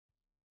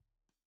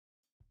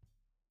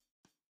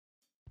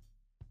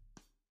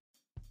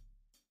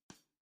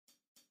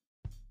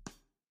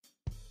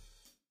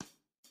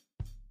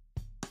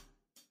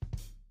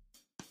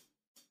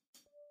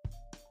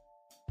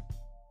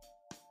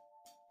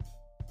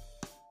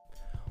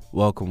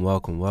Welcome,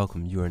 welcome,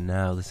 welcome. You are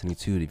now listening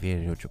to the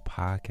Vanity Ultra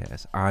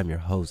Podcast. I'm your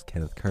host,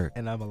 Kenneth Kirk.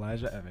 And I'm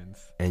Elijah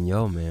Evans. And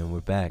yo, man,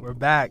 we're back. We're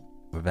back.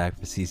 We're back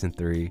for season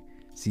 3,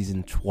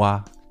 season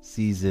 3,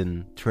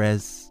 season 3.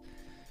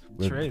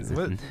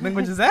 What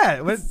language is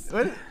that? What?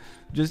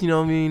 Just, you know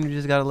what I mean? We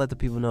just got to let the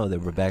people know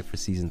that we're back for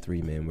season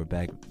 3, man. We're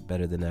back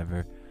better than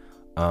ever.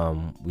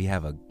 We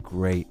have a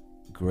great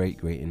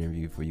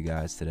interview for you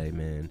guys today,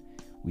 man.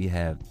 We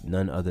have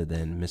none other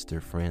than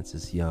Mr.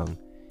 Francis Young.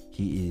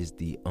 He is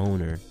the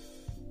owner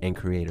and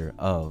creator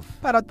of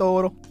Para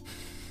Todo.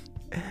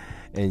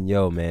 And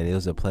yo, man, it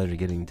was a pleasure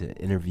getting to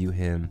interview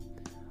him.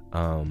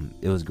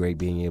 It was great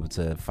being able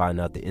to find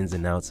out the ins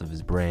and outs of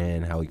his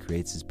brand, how he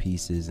creates his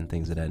pieces and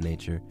things of that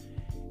nature.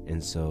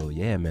 And so,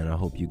 yeah, man, I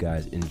hope you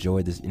guys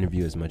enjoyed this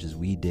interview as much as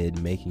we did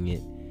making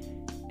it.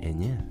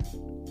 And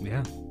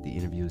yeah, the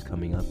interview is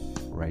coming up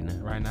right now.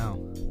 Right now.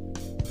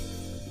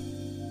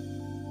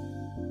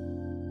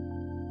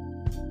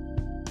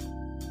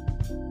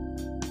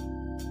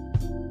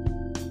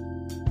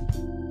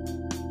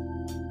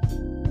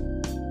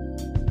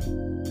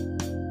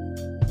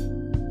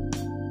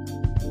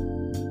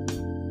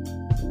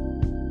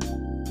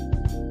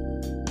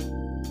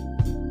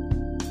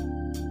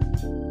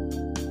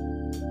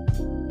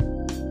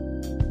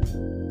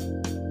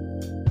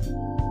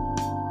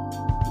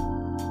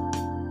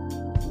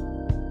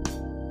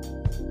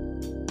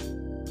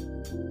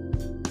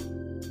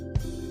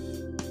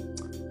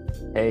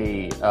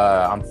 Hey,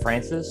 I'm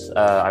Francis.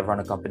 I run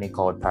a company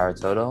called Para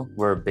Todo.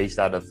 We're based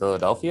out of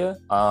Philadelphia.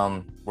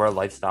 We're a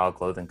lifestyle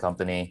clothing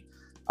company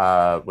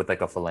with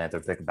like a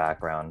philanthropic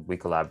background. We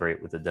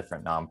collaborate with a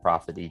different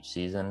nonprofit each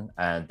season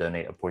and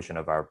donate a portion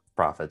of our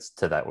profits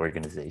to that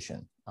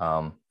organization.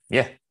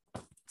 Yeah.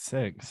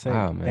 Sick.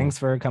 Wow, man. Thanks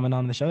for coming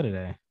on the show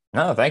today.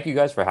 No, thank you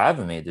guys for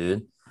having me,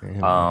 dude.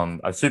 I'm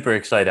super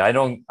excited. I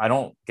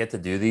don't get to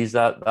do these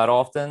that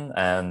often,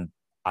 and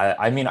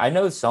I mean I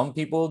know some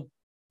people.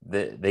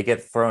 They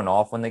get thrown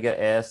off when they get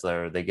asked,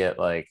 or they get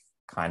like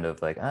kind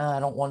of like, I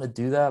don't want to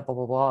do that, blah,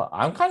 blah, blah.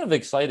 I'm kind of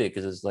excited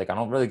because it's like I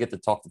don't really get to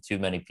talk to too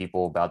many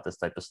people about this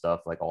type of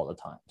stuff like all the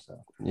time.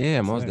 So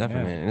yeah, most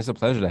definitely, man. And it's a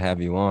pleasure to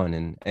have you on.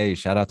 And hey,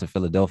 shout out to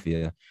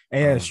Philadelphia.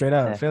 Hey, straight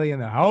up, Philly in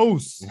the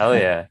house. Hell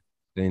yeah.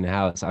 In the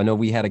house. I know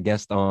we had a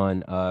guest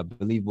on, I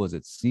believe, was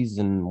it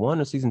season 1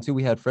 or season 2?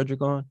 We had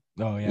Frederick on.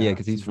 Oh, yeah. Yeah,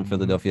 because he's from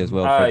Philadelphia as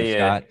well.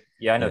 Yeah. Scott.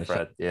 Yeah, I know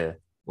Fred. Yeah.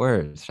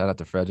 Word. Shout out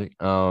to Frederick.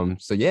 So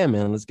yeah,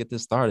 man, let's get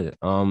this started.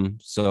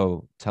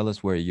 So tell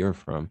us where you're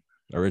from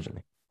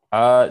originally.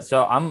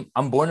 So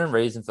I'm born and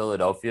raised in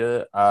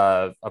Philadelphia,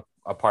 a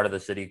part of the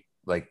city,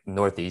 like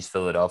Northeast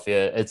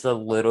Philadelphia. It's a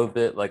little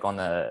bit like on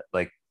the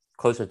like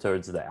closer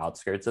towards the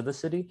outskirts of the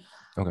city.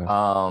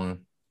 Okay.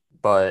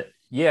 But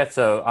yeah,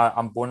 so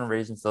I'm born and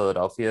raised in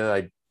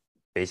Philadelphia.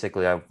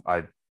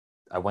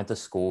 I went to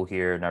school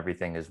here and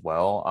everything as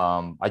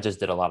well. I just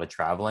did a lot of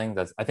traveling.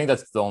 I think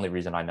that's the only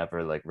reason I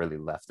never like really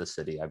left the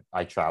city.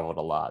 I traveled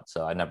a lot,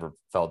 so I never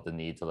felt the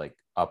need to like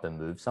up and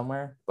move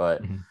somewhere.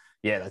 But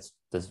yeah,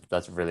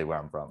 that's really where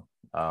I'm from,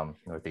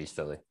 Northeast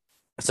Philly.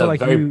 So like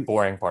very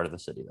boring part of the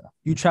city though.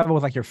 You travel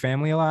with like your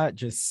family a lot?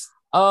 Just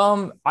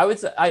I would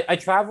say I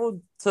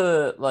traveled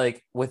to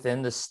like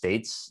within the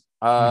states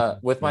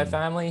with my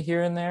family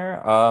here and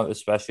there,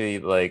 especially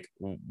like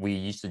we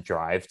used to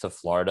drive to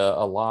Florida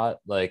a lot,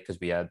 like because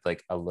we had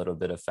like a little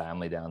bit of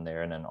family down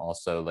there, and then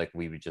also like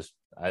we would just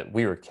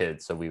we were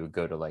kids, so we would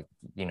go to like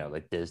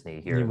like Disney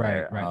here and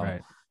there.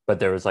 Right. But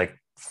there was like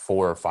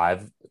 4 or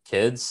 5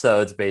 kids,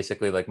 so it's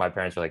basically like my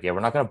parents were like, yeah, we're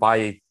not gonna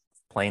buy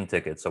plane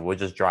tickets, so we'll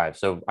just drive.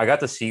 So I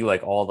got to see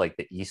like all like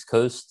the East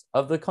Coast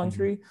of the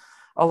country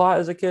a lot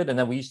as a kid, and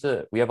then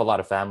we have a lot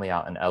of family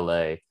out in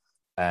LA.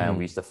 And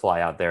we used to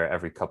fly out there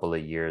every couple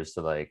of years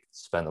to like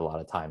spend a lot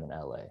of time in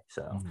LA.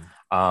 So,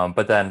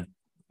 but then,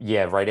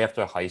 yeah, right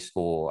after high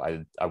school,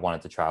 I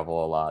wanted to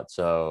travel a lot.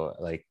 So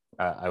like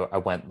I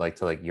went like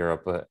to like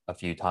Europe a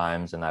few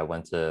times, and I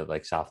went to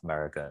like South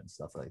America and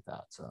stuff like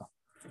that. So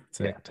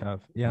it's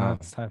tough. Yeah,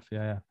 it's tough.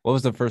 Yeah. What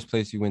was the first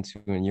place you went to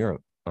in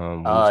Europe?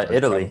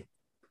 Italy.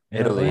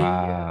 Italy.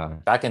 Wow. Yeah.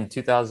 Back in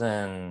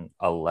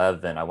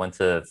 2011, I went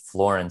to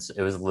Florence.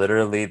 It was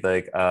literally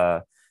like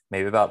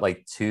maybe about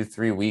like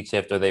 2-3 weeks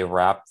after they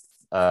wrapped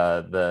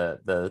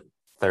the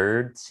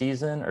third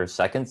season or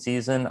second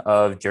season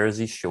of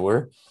Jersey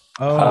Shore.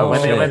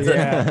 When they went to,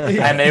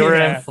 and they were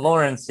in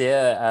Florence,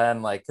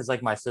 and like, cause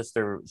like my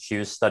sister, she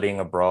was studying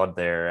abroad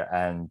there,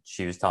 and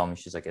she was telling me,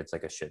 she's like, it's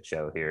like a shit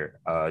show here,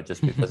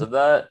 just because of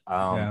that.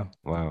 Wow.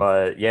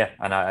 But yeah,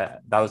 and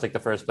that was like the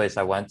first place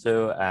I went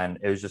to, and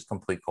it was just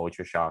complete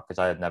culture shock because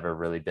I had never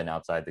really been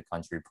outside the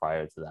country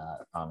prior to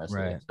that,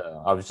 honestly. Right.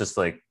 So I was just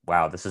like,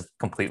 wow, this is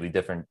completely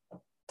different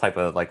type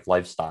of like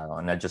lifestyle,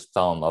 and I just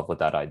fell in love with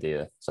that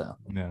idea. So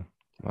yeah,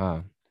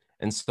 wow.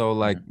 And so,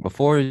 like,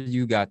 before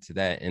you got to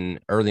that and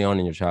early on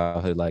in your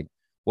childhood, like,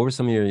 what were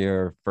some of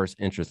your first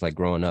interests, like,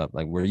 growing up?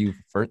 Like, were you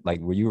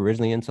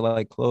originally into,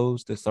 like,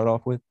 clothes to start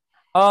off with?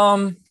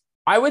 I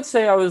would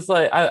say I was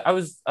like, I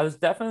was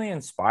definitely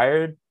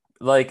inspired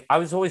like I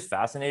was always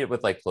fascinated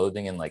with like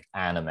clothing and like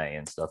anime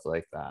and stuff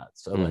like that.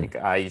 So like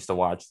I used to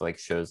watch like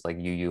shows like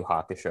Yu Yu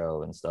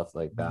Hakusho and stuff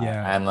like that.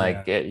 Yeah, And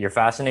like you're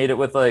fascinated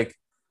with like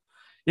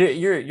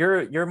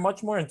you're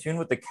much more in tune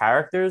with the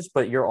characters,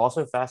 but you're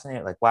also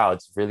fascinated like wow,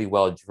 it's really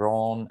well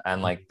drawn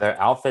and like their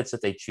outfits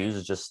that they choose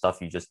is just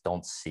stuff you just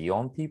don't see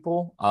on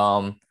people.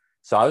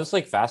 So I was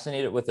like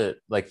fascinated with it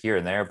like here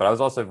and there, but I was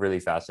also really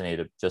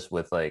fascinated just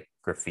with like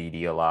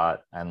graffiti a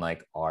lot and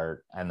like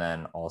art, and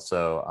then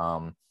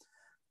also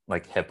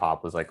like hip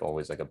hop was like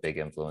always like a big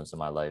influence in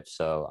my life.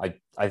 So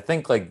I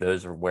think like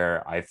those are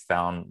where I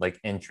found like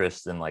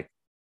interest in like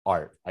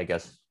art, I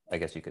guess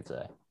you could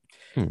say.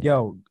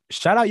 Yo,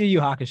 shout out Yu Yu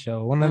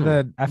Hakusho. One of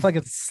the I feel like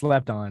it's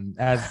slept on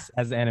as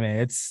anime.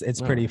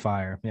 It's pretty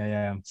fire.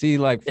 Yeah. See,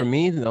 like for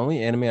me, the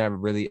only anime I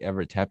really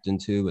ever tapped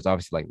into was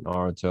obviously like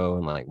Naruto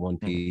and like One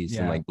Piece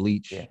and like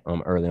Bleach.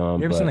 Early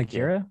on. You ever seen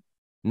Akira?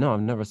 No,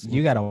 I've never seen.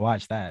 You gotta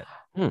watch that.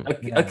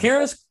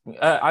 Akira's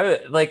I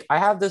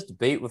have this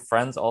debate with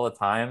friends all the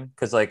time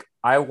because like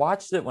I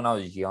watched it when I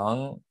was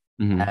young.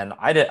 And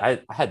I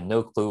had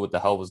no clue what the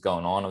hell was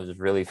going on. I was just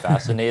really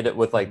fascinated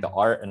with like the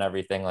art and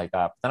everything like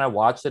that. But then I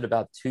watched it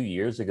about 2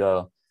 years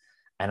ago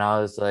and I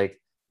was like,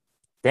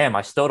 damn,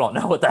 I still don't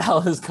know what the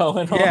hell is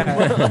going on.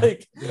 But,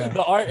 like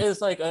the art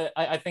is like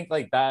I think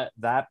like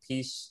that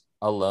piece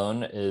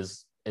alone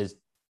is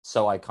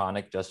so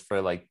iconic just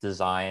for like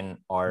design,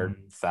 art,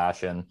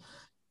 fashion,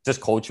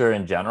 just culture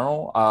in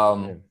general.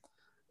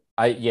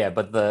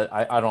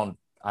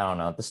 I don't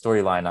know. The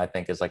storyline I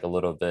think is like a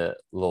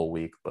little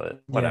weak, but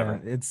whatever.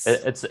 Yeah,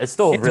 it's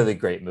still a really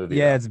great movie.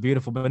 Yeah, it's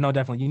beautiful, but no,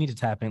 definitely you need to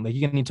tap in. Like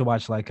you need to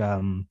watch like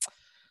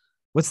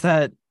what's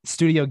that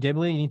Studio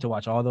Ghibli? You need to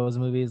watch all those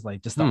movies.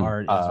 Like just the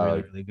art is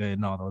really, really good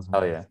in all those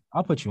movies. Oh yeah.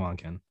 I'll put you on,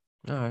 Ken.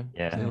 All right.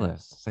 Yeah.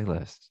 Say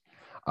less.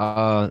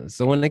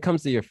 So when it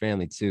comes to your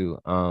family too,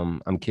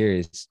 I'm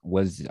curious,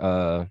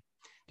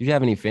 did you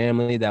have any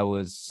family that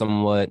was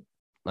somewhat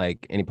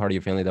like any part of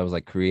your family that was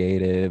like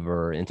creative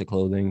or into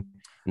clothing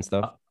and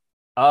stuff?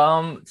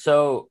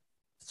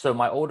 So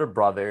my older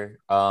brother,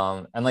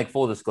 and like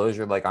full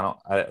disclosure, like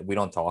we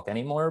don't talk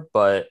anymore,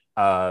 but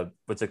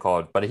what's it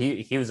called? But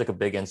he was like a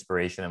big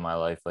inspiration in my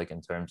life, like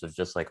in terms of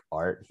just like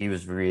art. He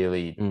was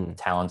really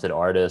talented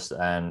artist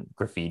and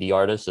graffiti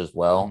artist as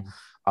well.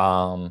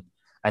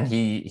 And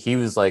he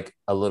was like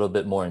a little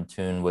bit more in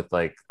tune with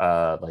like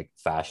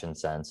fashion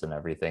sense and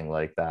everything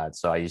like that.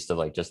 So I used to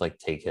like just like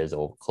take his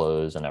old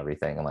clothes and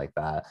everything and like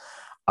that.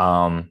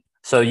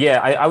 So yeah,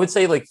 I would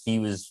say like he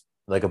was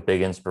like a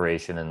big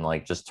inspiration in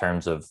like just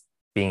terms of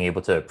being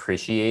able to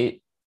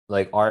appreciate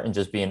like art and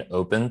just being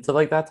open to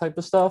like that type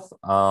of stuff.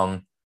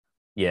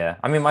 Yeah,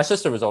 I mean my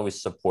sister was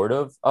always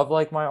supportive of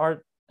like my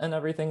art and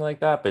everything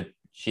like that, but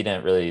she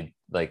didn't really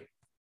like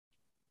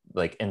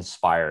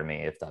inspire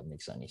me, if that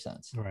makes any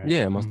sense. Right.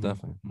 Yeah, most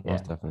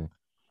definitely.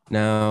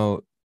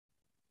 Now,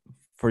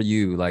 for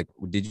you, like,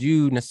 did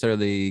you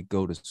necessarily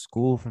go to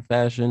school for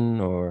fashion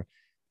or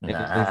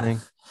anything?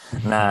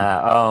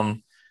 Nah.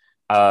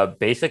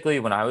 Basically,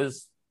 when I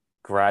was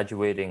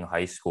graduating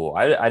high school,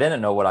 I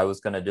didn't know what I was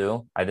gonna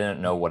do. I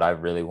didn't know what I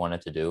really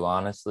wanted to do,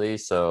 honestly.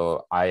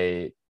 So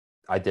I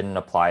didn't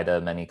apply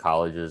to many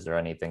colleges or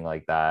anything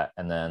like that.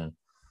 And then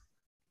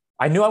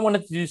I knew I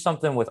wanted to do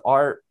something with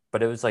art,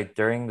 but it was like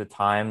during the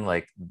time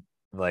like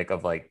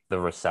of like the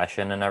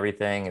recession and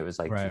everything. It was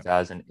like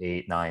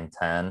 2008, 9,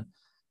 10.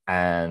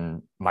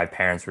 And my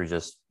parents were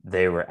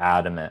they were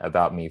adamant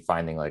about me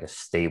finding like a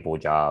stable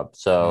job.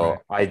 So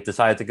I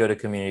decided to go to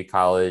community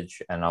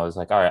college and I was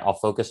like, all right, I'll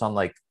focus on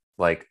like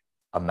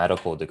a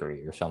medical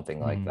degree or something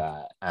like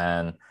that.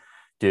 And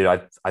dude,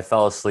 I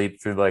fell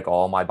asleep through like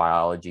all my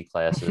biology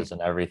classes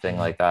and everything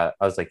like that.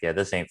 I was like, yeah,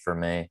 this ain't for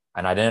me.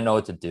 And I didn't know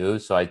what to do.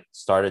 So I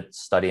started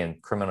studying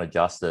criminal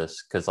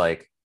justice because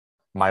like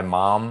my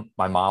mom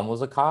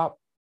was a cop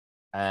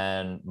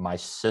and my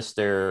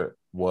sister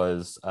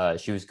was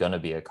she was gonna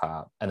be a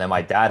cop. And then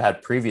my dad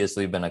had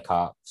previously been a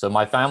cop. So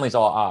my family's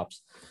all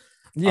ops.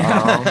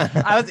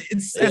 Yeah.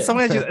 It's so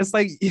many, it's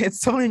like it's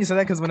so many you said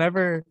that because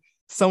whenever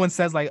someone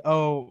says like,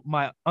 "Oh,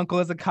 my uncle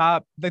is a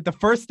cop," like the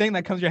first thing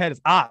that comes to your head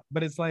is op,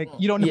 but it's like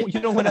you don't know, you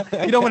don't want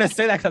to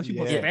say that because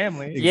people's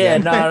family. Yeah,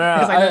 no.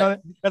 Like,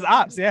 that's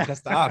ops. Yeah,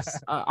 that's the ops.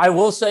 I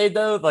will say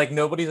though, like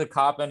nobody's a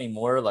cop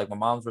anymore. Like my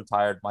mom's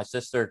retired. My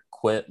sister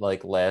quit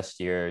like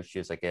last year. She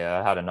was like, "Yeah,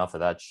 I had enough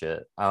of that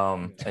shit."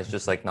 It's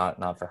just like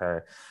not for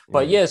her.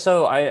 But yeah,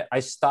 so I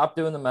stopped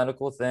doing the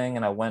medical thing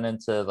and I went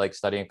into like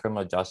studying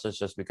criminal justice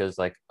just because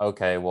like,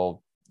 okay,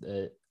 well,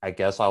 I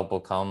guess I'll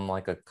become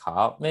like a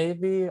cop,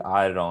 maybe.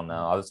 I don't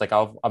know. I was like,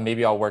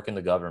 maybe I'll work in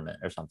the government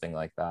or something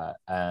like that.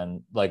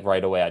 And like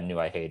right away, I knew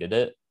I hated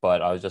it,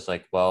 but I was just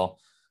like, well,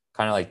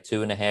 kind of like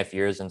 2.5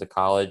 years into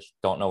college,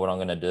 don't know what I'm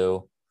gonna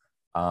do.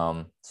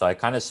 So I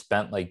kind of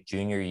spent like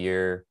junior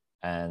year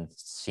and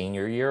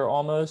senior year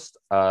almost,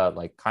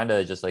 like kind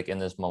of just like in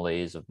this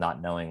malaise of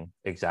not knowing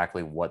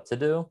exactly what to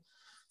do.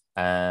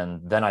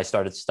 And then I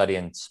started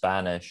studying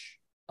Spanish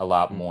a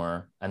lot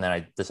more, and then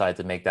I decided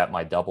to make that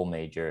my double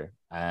major.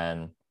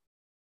 And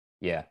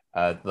Yeah.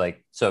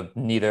 Like, so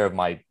neither of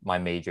my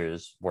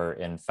majors were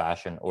in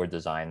fashion or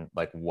design,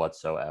 like,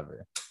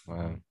 whatsoever.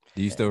 Wow.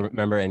 Do you still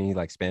remember any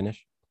like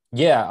Spanish?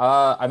 Yeah.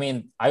 I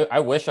mean, I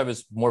wish I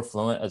was more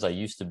fluent as I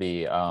used to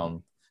be.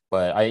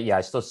 But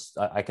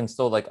I can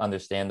still like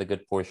understand a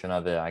good portion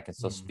of it. I can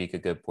still speak a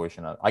good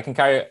portion of it. I can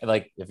carry,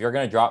 like, if you're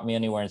gonna drop me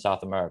anywhere in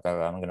South America,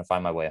 I'm gonna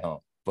find my way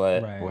home.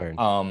 But Right. Word.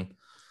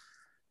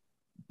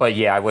 but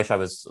yeah, I wish I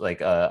was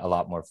like a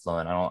lot more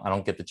fluent. I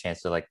don't get the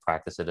chance to like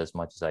practice it as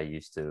much as I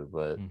used to.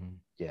 But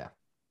yeah.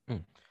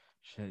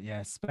 Shit,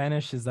 yeah.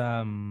 Spanish is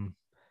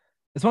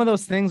it's one of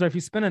those things where if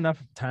you spend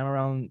enough time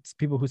around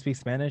people who speak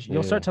Spanish,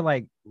 you'll start to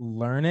like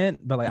learn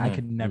it. But like I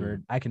can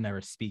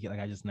never speak it.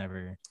 Like I just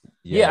never.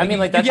 Yeah, I mean,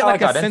 like, you that's get how I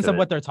like a got sense into of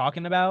what it. they're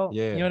talking about.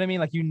 Yeah. You know what I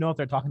mean? Like, you know, if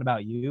they're talking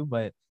about you,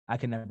 but I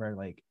can never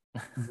like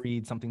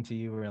read something to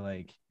you or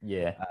like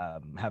Yeah.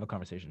 have a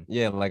conversation.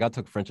 Yeah, like I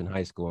took French in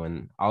high school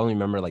and I only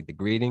remember like the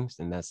greetings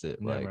and that's it.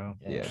 Yeah, Like, bro.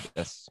 yeah,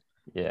 that's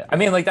Yeah. I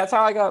mean, like, that's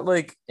how I got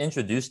like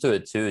introduced to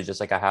it too. It's just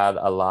like I had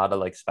a lot of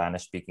like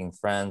Spanish speaking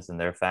friends and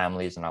their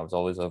families, and I was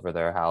always over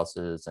their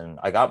houses, and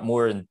I got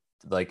more in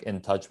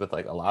touch with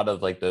like a lot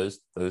of like those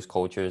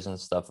cultures and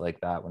stuff like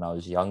that when I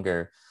was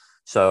younger.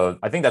 So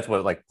I think that's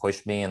what like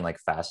pushed me and like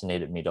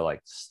fascinated me to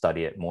like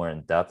study it more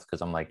in depth,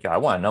 because I'm like, yeah, I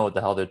want to know what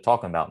the hell they're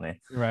talking about me.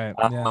 Right.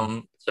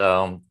 Yeah.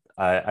 So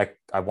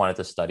I wanted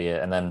to study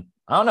it, and then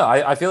I don't know.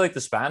 I feel like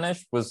the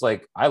Spanish was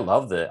like, I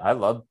loved it. I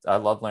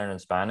loved learning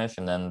Spanish,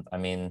 and then I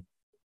mean,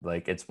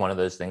 like, it's one of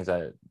those things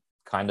that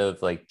kind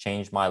of like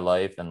changed my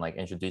life and like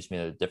introduced me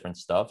to different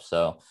stuff.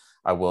 So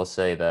I will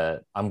say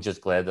that I'm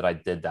just glad that I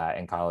did that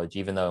in college,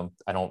 even though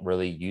I don't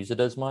really use it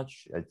as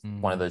much. It's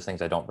one of those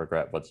things I don't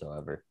regret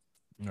whatsoever.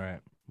 Right.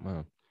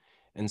 wow.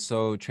 And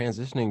so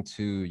transitioning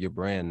to your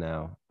brand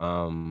now,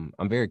 I'm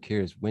very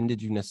curious, when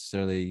did you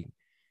necessarily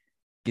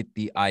get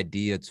the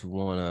idea to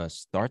want to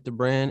start the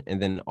brand,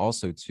 and then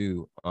also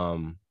too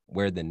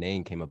where the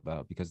name came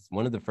about? Because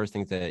one of the first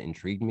things that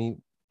intrigued me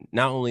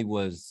not only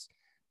was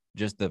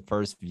just the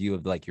first view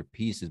of like your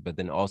pieces, but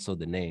then also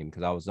the name,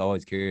 because I was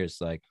always curious,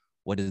 like,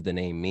 what does the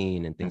name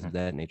mean and things of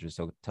that nature.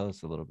 So tell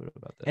us a little bit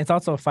about that. It's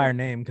also a fire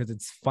name because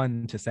it's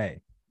fun to say.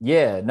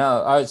 Yeah,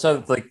 no.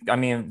 So like, I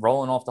mean,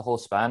 rolling off the whole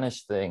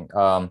Spanish thing.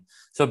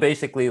 So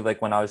basically,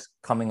 like, when I was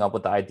coming up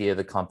with the idea of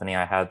the company,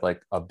 I had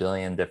like a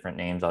billion different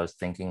names I was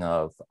thinking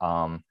of.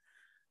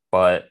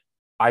 But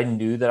I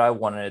knew that I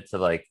wanted it to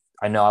like,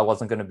 I know I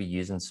wasn't going to be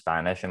using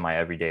Spanish in my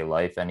everyday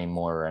life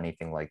anymore or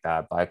anything like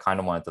that. But I kind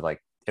of wanted to like,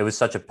 it was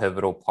such a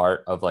pivotal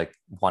part of like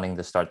wanting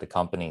to start the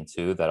company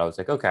too, that I was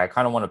like, okay, I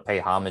kind of want to pay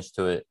homage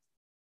to it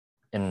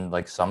in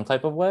like some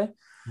type of way.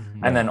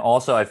 And then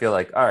also I feel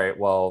like, all right,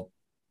 well,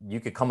 you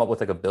could come up with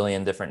like a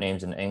billion different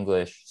names in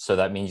English. So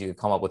that means you could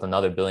come up with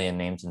another billion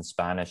names in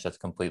Spanish that's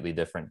completely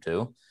different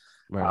too.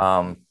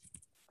 Right.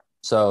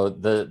 So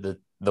the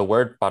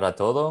word para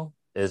todo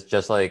is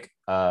just like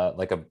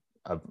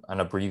an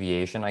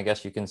abbreviation, I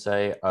guess you can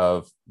say,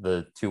 of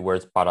the two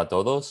words para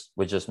todos,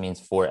 which just means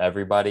for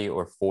everybody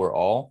or for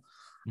all.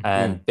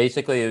 And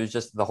basically, it was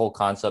just the whole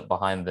concept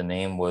behind the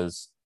name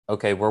was,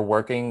 okay, we're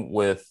working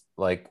with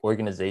like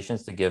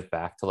organizations to give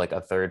back to like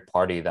a third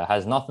party that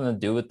has nothing to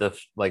do with the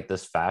like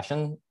this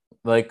fashion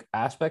like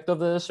aspect of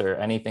this or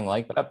anything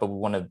like that, but we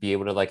want to be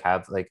able to like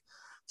have like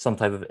some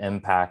type of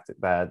impact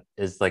that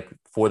is like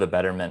for the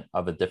betterment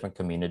of a different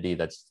community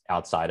that's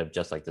outside of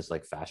just like this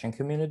like fashion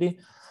community.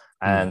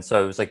 And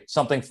so it was like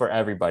something for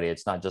everybody.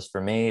 It's not just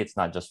for me, it's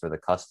not just for the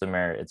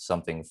customer, it's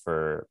something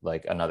for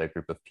like another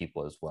group of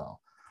people as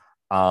well.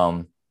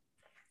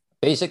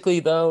 Basically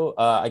though,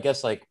 I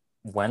guess like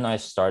when I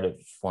started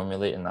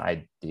formulating the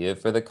idea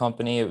for the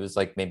company, it was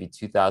like maybe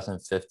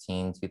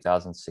 2015,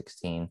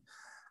 2016.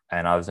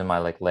 And I was in my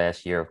like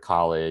last year of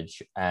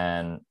college,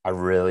 and I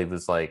really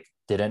was like,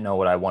 didn't know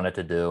what I wanted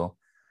to do.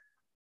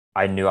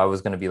 I knew I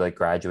was going to be like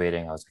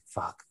graduating. I was like,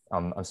 fuck,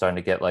 I'm starting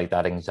to get like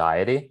that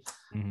anxiety.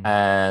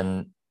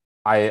 And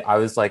I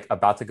was like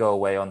about to go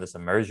away on this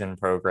immersion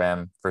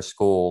program for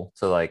school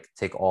to like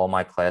take all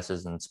my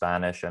classes in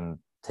Spanish and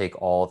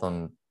take all of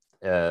them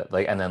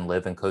like, and then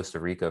live in Costa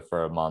Rica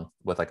for a month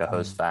with like a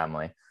host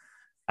family.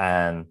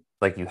 And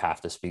like, you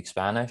have to speak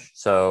Spanish.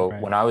 So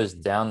when I was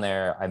down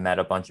there, I met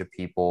a bunch of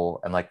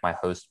people and like my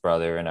host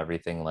brother and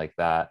everything like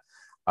that.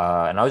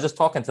 And I was just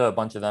talking to a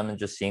bunch of them and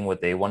just seeing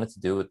what they wanted to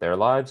do with their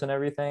lives and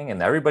everything.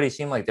 And everybody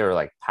seemed like they were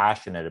like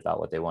passionate about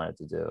what they wanted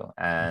to do.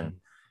 And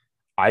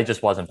I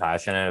just wasn't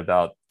passionate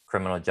about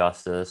criminal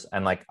justice.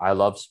 And like, I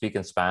love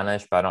speaking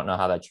Spanish, but I don't know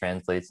how that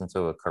translates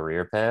into a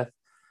career path.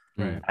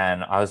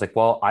 And I was like,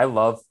 well, I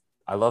love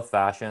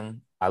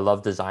fashion. I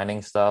love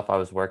designing stuff. I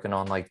was working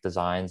on like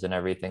designs and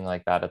everything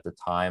like that at the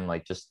time,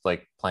 like just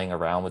like playing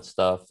around with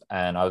stuff.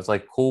 And I was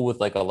like cool with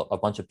like a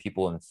bunch of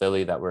people in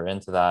Philly that were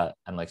into that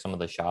and like some of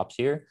the shops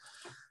here.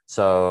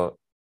 So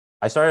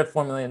I started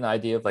formulating the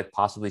idea of like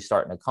possibly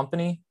starting a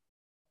company.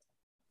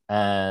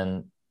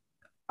 And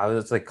I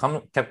was like,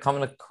 kept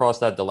coming across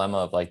that dilemma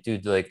of like,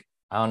 dude, like,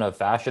 I don't know,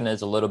 fashion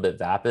is a little bit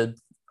vapid,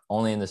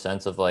 only in the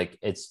sense of like,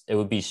 it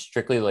would be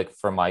strictly like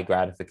for my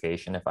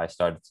gratification if I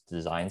started to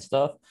design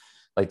stuff.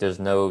 like there's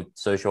no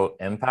social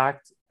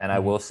impact. And I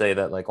will say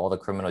that like all the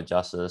criminal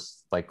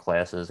justice like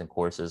classes and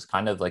courses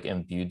kind of like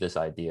imbued this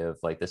idea of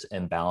like this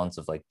imbalance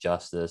of like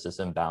justice, this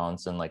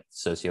imbalance in like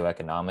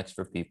socioeconomics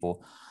for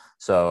people.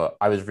 So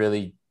I was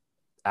really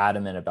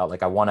adamant about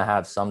like I want to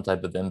have some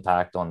type of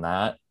impact on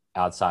that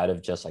outside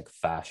of just like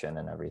fashion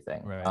and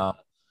everything. Right.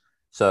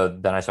 So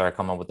then I started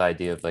coming up with the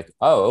idea of like,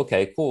 oh,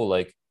 okay, cool.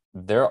 Like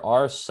there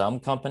are some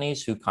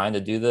companies who kind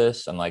of do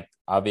this, and like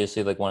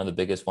obviously like one of the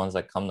biggest ones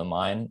that come to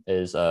mind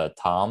is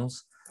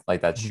Tom's,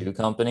 like that shoe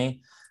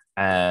company.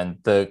 And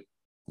I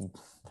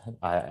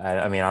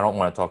mean I don't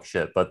want to talk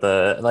shit, but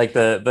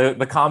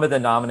the common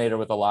denominator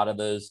with a lot of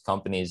those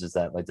companies is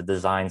that like the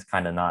design's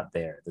kind of not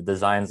there. The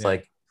design's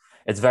like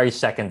it's very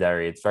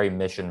secondary, it's very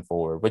mission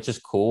forward, which is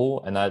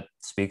cool, and that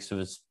speaks to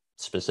a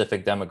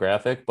specific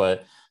demographic.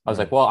 But I was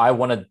like, well, I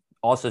want to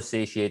also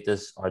satiate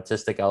this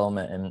artistic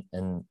element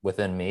in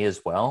within me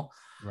as well.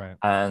 Right.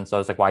 And so I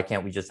was like, why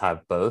can't we just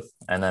have both?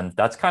 And then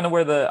that's kind of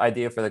where the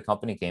idea for the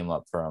company came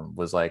up from,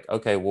 was like,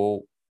 okay,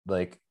 well,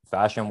 like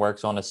fashion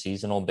works on a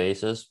seasonal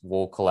basis.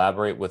 We'll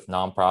collaborate with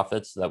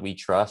nonprofits that we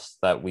trust,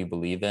 that we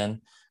believe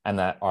in, and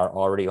that are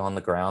already on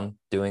the ground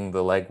doing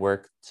the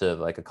legwork to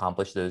like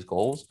accomplish those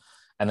goals.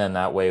 And then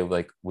that way,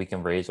 like we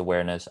can raise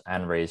awareness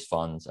and raise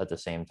funds at the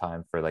same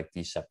time for like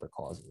these separate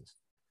causes.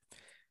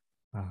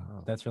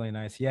 Oh, that's really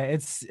nice. Yeah,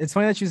 it's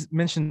funny that you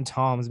mentioned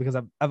Tom's, because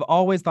I've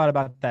always thought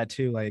about that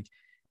too. Like,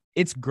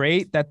 it's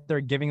great that they're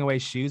giving away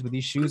shoes, but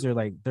these shoes are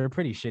like, they're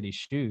pretty shitty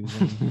shoes,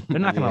 and they're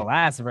not gonna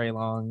last very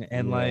long.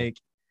 And like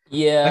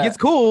it's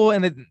cool,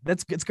 and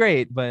it's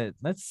great, but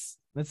let's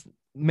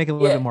make it a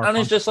little bit more. And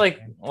it's just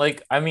like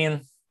I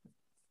mean,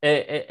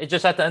 it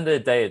just at the end of the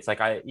day, it's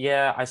like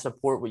I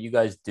support what you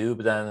guys do,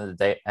 but then at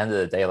the end of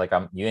the day, like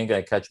you ain't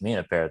gonna catch me in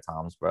a pair of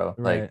Toms, bro.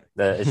 Right.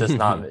 Like it's just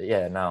not.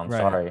 I'm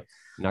sorry.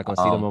 Not gonna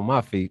see them on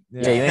my feet. You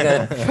ain't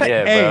gonna,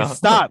 hey, bro.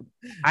 Stop.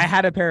 I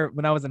had a pair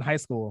when I was in high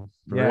school.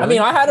 I mean,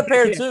 I had a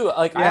pair too.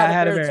 Like I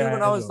had a pair too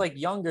when I was well. like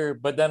younger,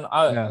 but then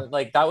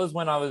like that was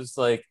when I was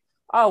like,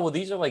 oh well,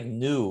 these are like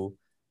new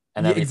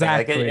and everything.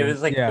 Exactly. Like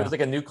it was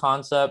like a new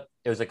concept.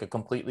 It was like a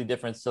completely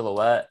different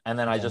silhouette. And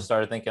then I just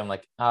started thinking, I'm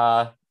like,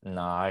 nah,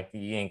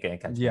 you ain't gonna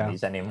catch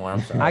these anymore.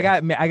 I'm sorry.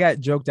 I got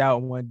joked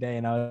out one day,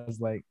 and I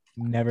was like,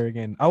 never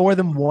again. I wore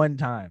them one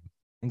time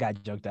and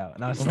got joked out,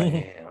 and I was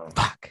like,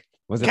 fuck.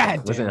 Was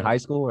it in high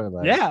school or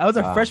like? Yeah, I was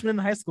a freshman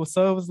in high school,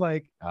 so it was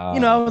like,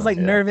 I was like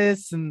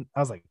nervous, and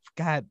I was like,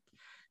 God,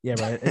 yeah,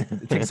 bro.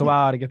 It takes a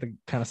while to get the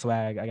kind of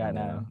swag I got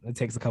now. It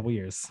takes a couple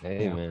years.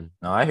 Hey, man.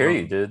 No, I hear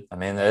you, dude. I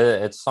mean,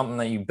 it's something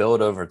that you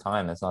build over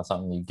time. It's not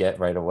something you get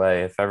right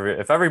away.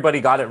 If everybody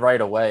got it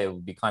right away, it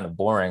would be kind of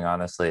boring,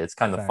 honestly. It's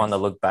kind of fun to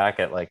look back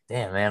at, like,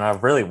 damn, man, I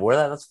really wore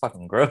that. That's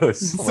fucking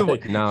gross.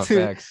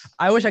 Facts.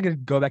 I wish I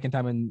could go back in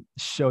time and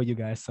show you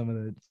guys some of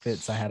the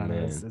fits I had on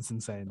it. It's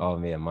insane. Oh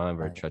man, mine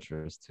were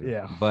treacherous too.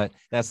 Yeah, but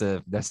that's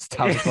a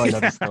topic for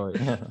another story.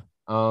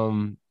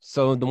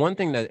 So the one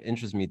thing that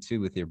interests me too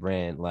with your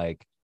brand,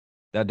 like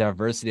the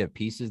diversity of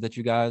pieces that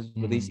you guys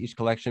release each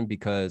collection,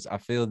 because I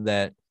feel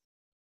that,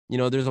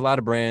 there's a lot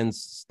of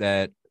brands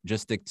that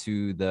just stick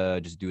to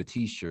just do a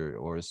t-shirt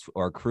or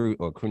a crew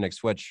neck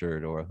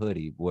sweatshirt or a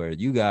hoodie, where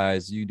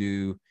you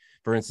do,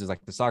 for instance, like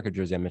the soccer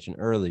jersey I mentioned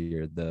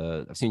earlier,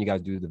 I've seen you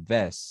guys do the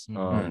vests,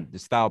 the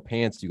style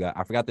pants you got.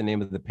 I forgot the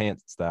name of the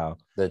pants style.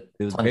 It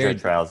was very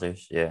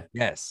trousers. Yeah.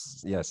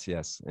 Yes.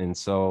 And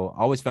so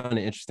I always found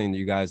it interesting that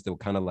you guys do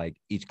kind of like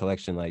each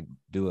collection, like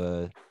do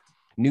a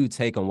new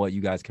take on what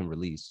you guys can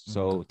release.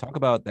 So talk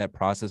about that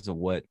process of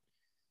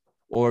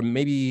or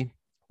maybe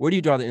where do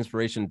you draw the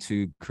inspiration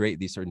to create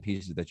these certain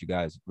pieces that you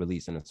guys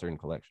release in a certain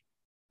collection?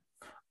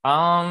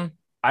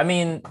 I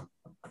mean,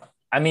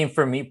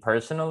 for me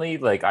personally,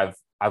 like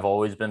I've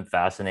always been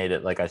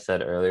fascinated, like I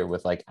said earlier,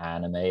 with like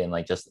anime and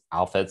like just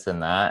outfits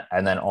and that.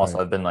 And then also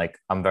I've been like,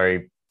 I'm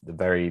very,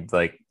 very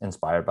like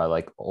inspired by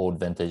like old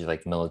vintage,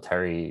 like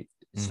military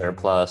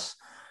surplus.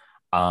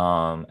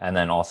 And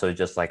then also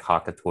just like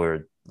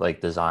Hakutor like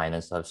design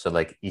and stuff. So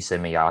like Issey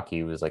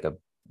Miyake was like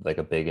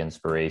a big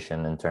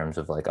inspiration in terms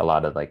of like a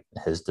lot of like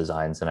his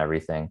designs and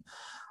everything.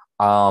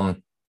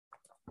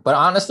 But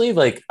honestly,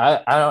 like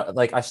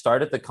I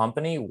started the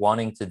company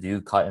wanting to do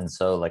cut and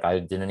sew. Like I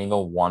didn't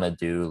even want to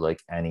do like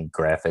any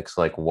graphics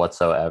like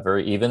whatsoever,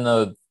 even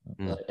though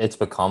it's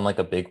become like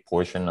a big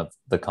portion of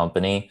the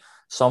company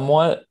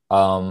somewhat.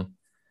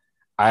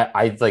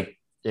 I like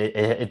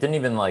it didn't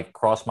even like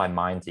cross my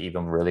mind to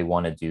even really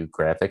want to do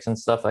graphics and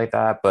stuff like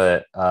that.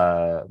 But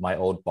my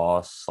old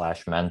boss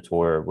 /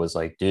 mentor was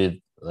like,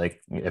 dude,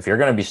 like if you're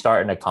going to be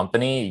starting a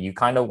company, you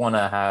kind of want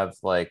to have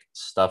like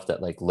stuff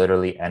that like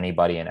literally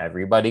anybody and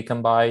everybody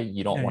can buy.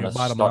 You don't want to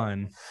start.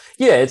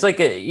 Yeah, it's like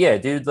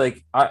dude,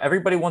 like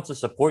everybody wants to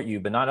support you,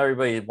 but not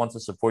everybody wants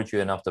to support you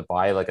enough to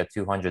buy like a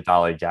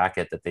 $200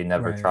 jacket that they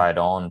never tried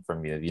on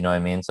from you. You know what I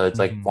mean? So it's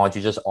like, why don't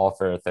you just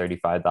offer a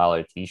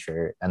 $35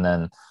 t-shirt and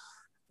then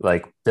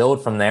like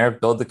build from there,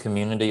 build the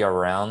community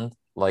around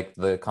like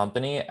the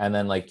company, and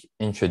then like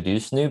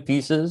introduce new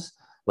pieces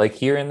like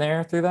here and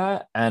there through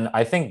that. And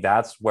I think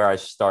that's where I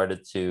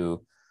started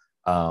to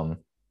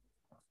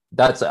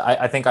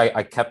I think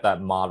I kept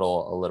that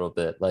model a little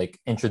bit, like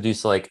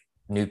introduce like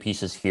new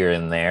pieces here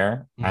and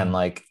there, and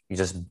like you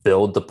just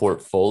build the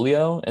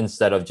portfolio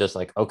instead of just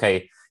like,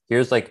 okay,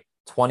 here's like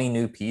 20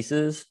 new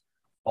pieces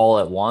all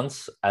at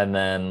once, and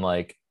then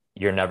like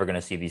you're never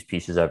gonna see these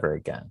pieces ever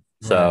again.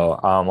 So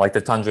like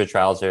the Tundra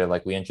Trouser,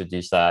 like we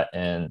introduced that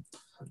in,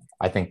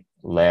 I think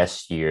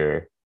last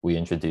year we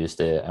introduced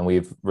it, and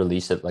we've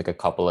released it like a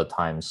couple of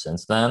times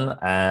since then,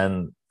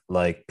 and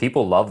like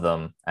people love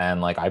them,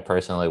 and like I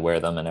personally wear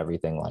them and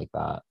everything like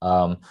that.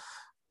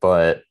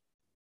 But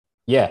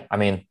yeah, I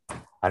mean,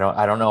 I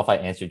don't know if I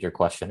answered your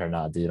question or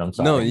not, dude. I'm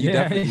No, sorry. you Yeah,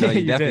 definitely, no, you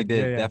you definitely did.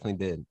 Yeah, did, yeah.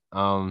 definitely did.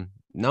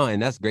 No,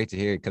 and that's great to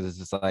hear because it's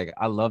just like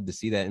I love to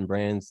see that in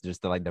brands,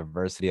 just the like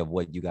diversity of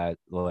what you got,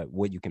 like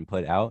what you can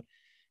put out.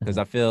 Because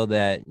I feel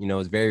that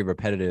it's very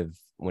repetitive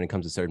when it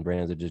comes to certain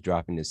brands that are just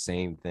dropping the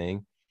same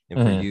thing. And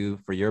Mhm.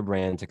 for your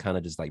brand to kind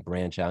of just like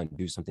branch out and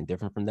do something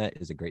different from that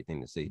is a great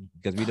thing to see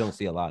because we don't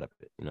see a lot of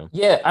it.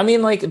 Yeah, I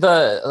mean, like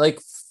the like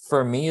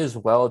for me as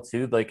well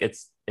too. Like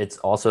it's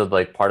also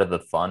like part of the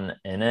fun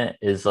in it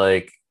is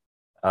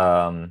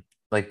um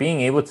like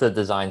being able to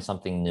design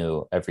something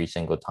new every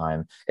single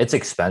time. It's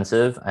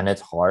expensive and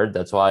it's hard.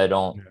 That's why I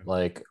don't Yeah.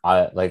 like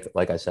I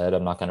like I said,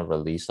 I'm not gonna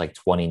release like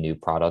 20 new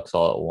products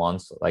all at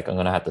once. Like I'm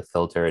gonna have to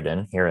filter it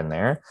in here and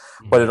there.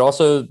 But Mhm. it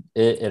also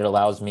it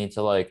allows me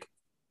to like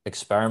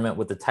experiment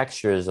with the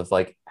textures of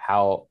like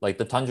how like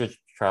the Tundra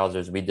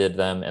Trousers, we did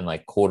them in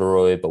like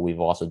corduroy, but we've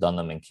also done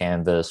them in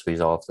canvas.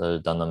 We've also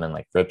done them in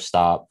like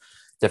ripstop,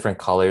 different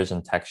colors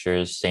and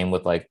textures. Same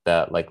with like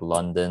that like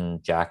London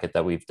jacket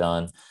that we've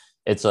done.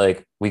 It's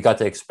like we got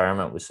to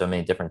experiment with so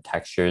many different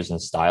textures and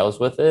styles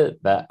with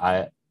it that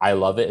I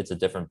love it. It's a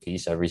different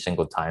piece every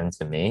single time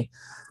to me.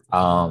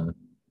 Um,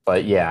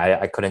 but yeah,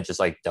 I couldn't just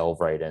like delve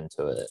right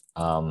into it.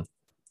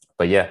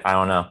 But yeah, I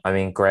don't know. I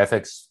mean,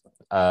 graphics,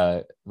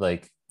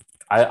 like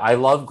I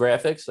love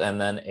graphics, and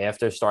then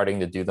after starting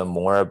to do them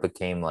more, I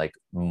became like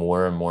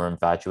more and more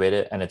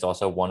infatuated. And it's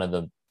also one of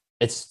the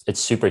it's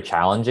super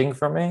challenging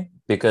for me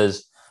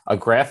because a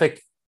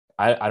graphic,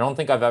 I don't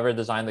think I've ever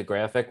designed the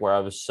graphic where I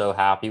was so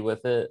happy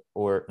with it,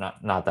 or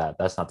not that,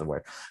 that's not the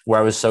word, where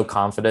I was so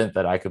confident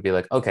that I could be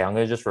like, okay, I'm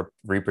gonna just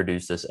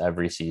reproduce this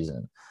every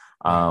season.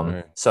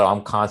 Right. So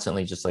I'm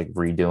constantly just like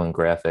redoing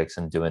graphics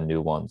and doing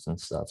new ones and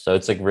stuff. So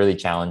it's like really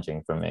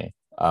challenging for me.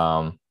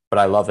 But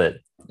I love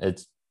it.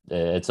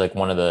 It's like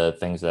one of the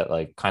things that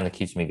like kind of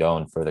keeps me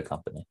going for the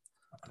company.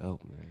 Oh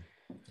man.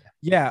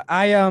 Yeah,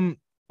 I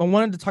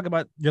wanted to talk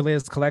about your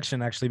latest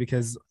collection actually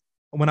because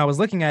when I was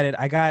looking at it,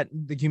 I got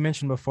like you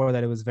mentioned before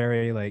that it was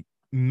very like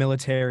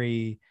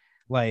military,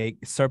 like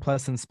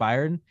surplus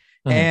inspired,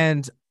 Mhm.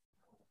 and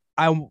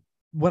I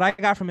what I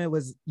got from it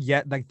was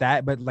yet like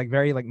that, but like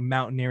very like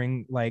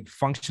mountaineering like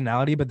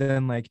functionality. But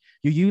then like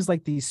you use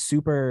like these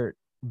super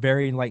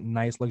very like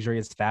nice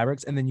luxurious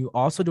fabrics, and then you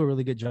also do a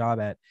really good job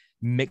at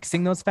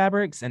mixing those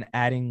fabrics and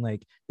adding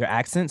like their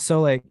accents. So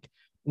like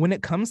when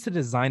it comes to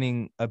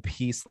designing a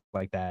piece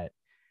like that,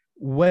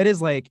 what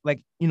is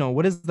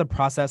what is the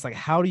process like?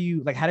 How did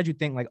you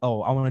think like,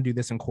 oh, I want to do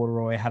this in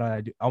corduroy? How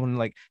do I want to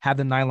like have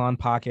the nylon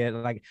pocket,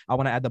 like I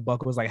want to add the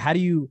buckles, like how do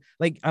you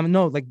like I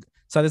know like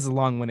so this is a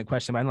long-winded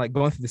question, but I'm like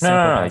going through the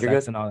sample No, you're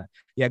process good. and all that.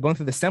 Yeah, going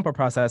through the sample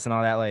process and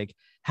all that, like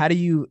how do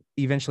you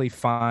eventually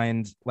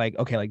find like,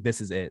 okay, like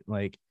this is it?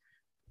 Like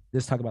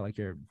just talk about like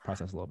your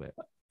process a little bit.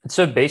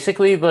 So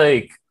basically,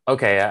 like,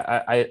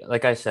 okay,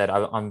 like I said,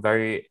 I'm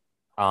very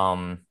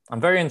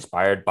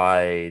inspired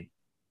by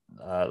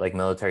like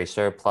military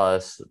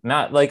surplus,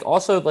 not like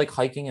also like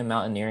hiking and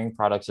mountaineering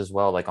products as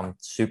well. Like I'm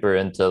super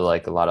into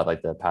like a lot of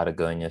like the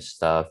Patagonia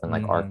stuff and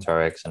like Mm-hmm.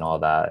 Arc'teryx and all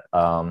that.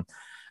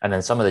 And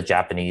then some of the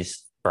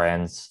Japanese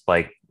brands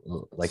like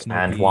Snow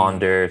And Peak.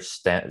 Wander,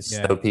 Yeah.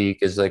 Snow Peak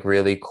is like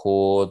really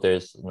cool.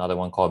 There's another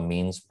one called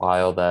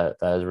Meanspile that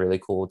is really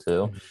cool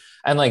too. Mhm.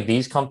 And like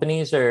these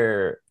companies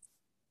are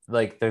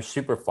like they're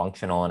super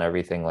functional and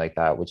everything like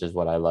that, which is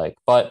what I like.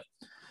 But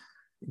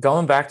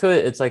going back to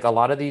it, it's like a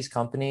lot of these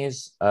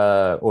companies,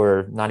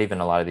 or not even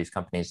a lot of these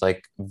companies,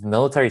 like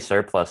military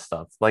surplus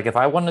stuff. Like if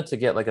I wanted to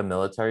get like a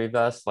military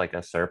vest, like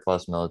a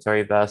surplus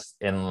military vest,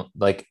 in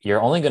like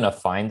you're only gonna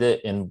find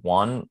it in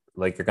one,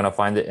 like you're gonna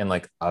find it in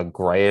like a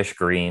grayish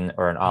green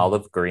or an Mhm.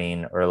 olive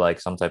green or like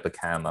some type of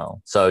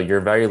camo. So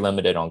you're very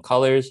limited on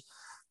colors.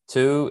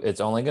 Two, it's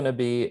only gonna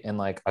be in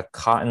like a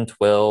cotton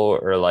twill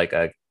or like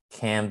a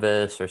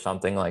canvas or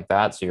something like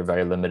that. So you're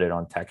very limited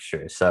on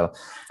texture. So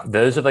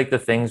those are like the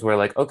things where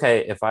like,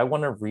 okay, if I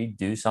want to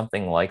redo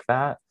something like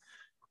that,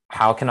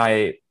 how can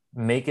I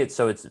make it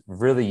so it's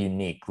really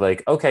unique?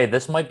 Like, okay,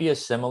 this might be a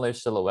similar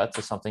silhouette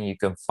to something you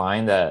can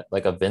find at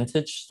like a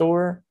vintage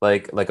store,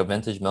 like a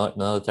vintage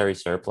military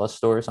surplus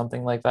store or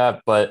something like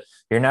that. But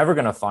you're never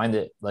gonna find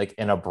it like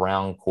in a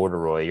brown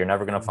corduroy. You're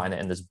never gonna find it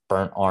in this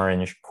burnt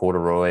orange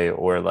corduroy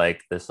or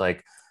like this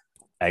like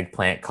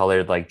eggplant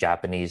colored like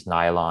Japanese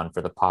nylon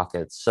for the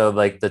pockets. So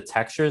like the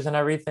textures and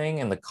everything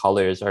and the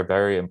colors are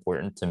very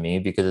important to me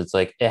because it's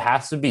like it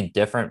has to be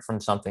different from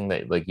something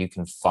that like you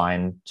can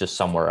find just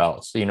somewhere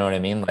else. You know what I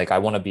mean? Like I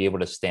want to be able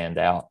to stand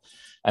out.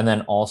 And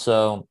then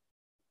also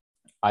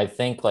I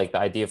think like the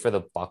idea for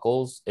the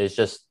buckles is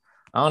just,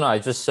 I don't know,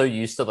 I'm just so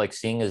used to like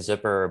seeing a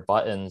zipper or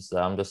buttons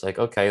that I'm just like,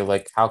 okay,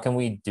 like how can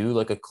we do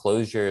like a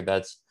closure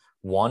that's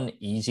one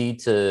easy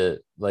to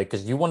like,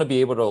 because you want to be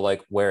able to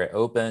like wear it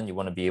open, you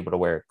want to be able to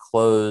wear it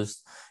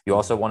closed, you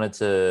also want it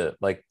to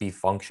like be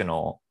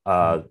functional,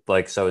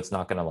 like so it's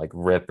not gonna like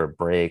rip or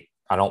break.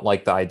 I don't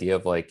like the idea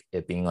of like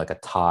it being like a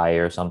tie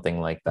or something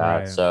like that.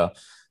 Right. So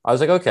I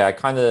was like, okay, I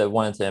kind of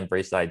wanted to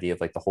embrace the idea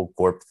of like the whole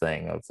Gorp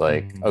thing of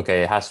like,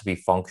 okay, it has to be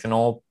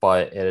functional,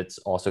 but it's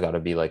also got to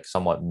be like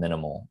somewhat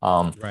minimal.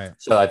 Right.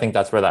 So I think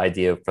that's where the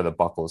idea for the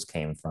buckles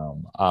came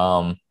from.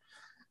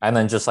 And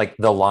then just like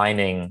the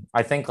lining,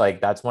 I think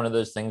like that's one of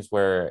those things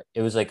where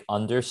it was like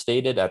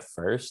understated at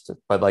first,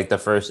 but like the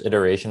first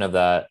iteration of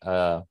that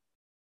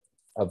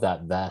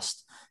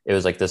vest, it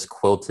was like this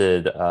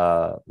quilted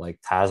like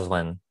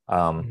taslin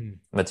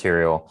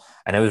material,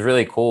 and it was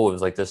really cool. It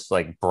was like this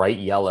like bright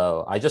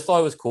yellow. I just thought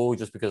it was cool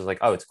just because like,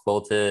 oh, it's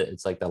quilted,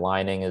 it's like the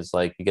lining is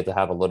like you get to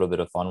have a little bit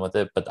of fun with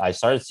it. But I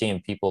started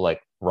seeing people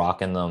like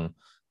rocking them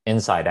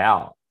inside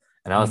out,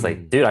 and I was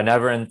like, dude, I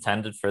never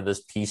intended for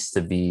this piece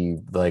to be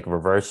like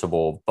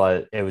reversible,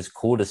 but it was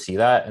cool to see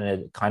that, and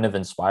it kind of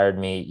inspired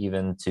me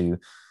even to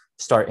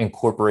start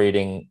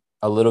incorporating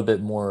a little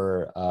bit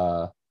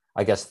more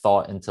I guess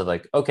thought into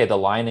like, okay, the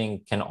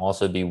lining can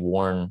also be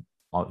worn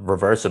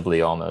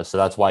reversibly almost. So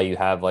that's why you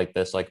have like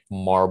this like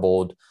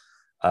marbled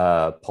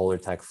Polar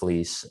Tech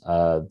fleece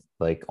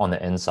like on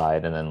the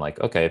inside, and then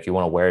like, okay, if you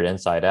want to wear it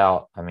inside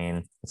out, I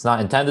mean, it's not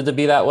intended to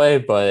be that way,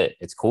 but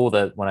it's cool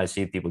that when I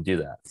see people do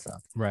that. So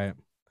Right.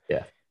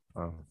 yeah.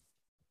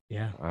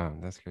 Yeah. Wow,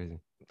 that's crazy.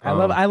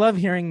 I love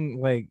hearing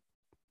like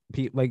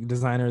like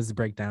designers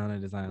break down a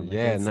design. Like,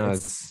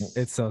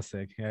 it's so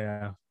sick.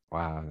 Yeah.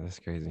 Wow, that's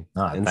crazy.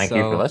 Thank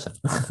you for listening.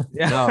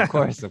 Yeah. No, of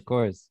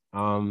course.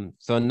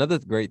 So another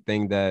great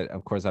thing that,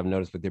 of course, I've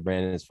noticed with your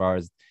brand as far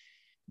as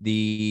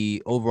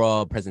the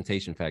overall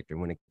presentation factor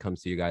when it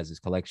comes to you guys'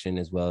 collection,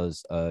 as well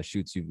as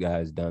shoots you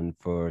guys done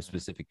for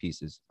specific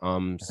pieces.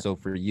 So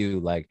for you,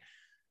 like,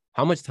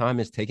 how much time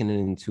is taken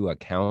into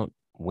account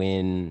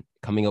when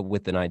coming up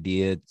with an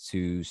idea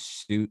to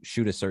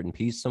shoot a certain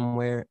piece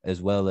somewhere,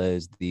 as well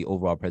as the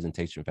overall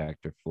presentation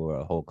factor for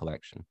a whole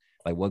collection?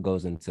 Like, what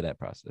goes into that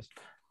process?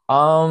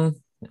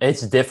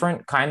 It's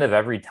different kind of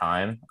every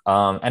time.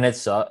 And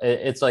it's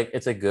like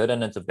it's a good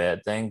and it's a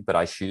bad thing, but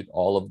I shoot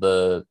all of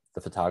the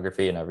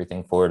photography and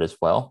everything for it as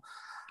well.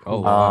 Oh,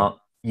 wow.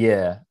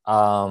 Yeah.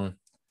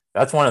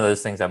 That's one of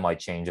those things that might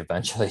change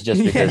eventually,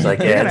 just because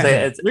like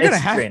it's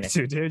draining.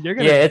 Dude. You're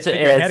gonna make your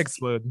head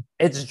explode.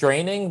 It's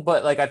draining,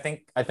 but like I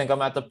think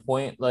I'm at the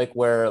point like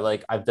where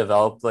like I've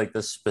developed like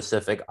this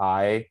specific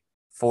eye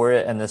for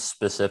it and this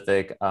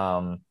specific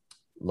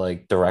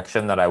like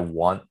direction that I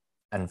want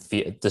and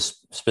feel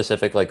this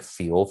specific like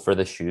feel for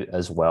the shoot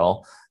as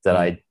well, that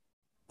I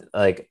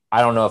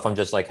don't know if I'm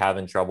just like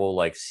having trouble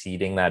like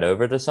seeding that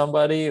over to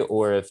somebody,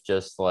 or if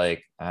just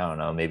like, I don't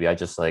know, maybe I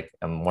just like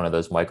am one of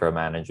those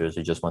micromanagers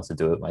who just wants to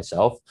do it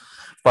myself.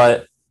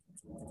 But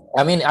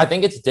I mean, I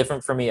think it's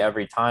different for me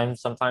every time.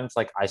 Sometimes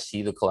like I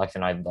see the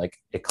collection, I like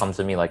it comes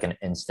to me like an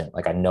instant,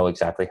 like I know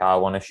exactly how I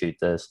want to shoot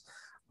this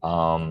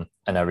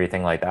and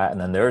everything like that. And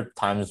then there are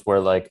times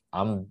where like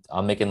I'm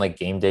making like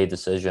game day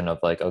decision of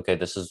like, okay,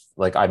 this is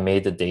like I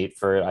made the date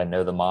for it, I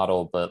know the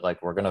model, but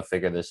like we're gonna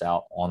figure this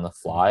out on the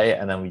fly,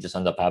 and then we just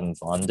end up having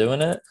fun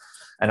doing it.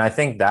 And I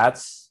think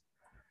that's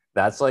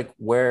like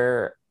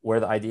where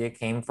the idea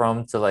came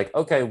from, to like,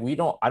 okay,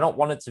 I don't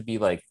want it to be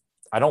like,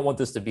 I don't want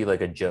this to be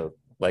like a joke.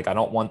 Like I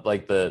don't want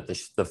like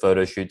the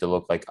photo shoot to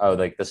look like, oh,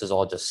 like this is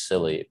all just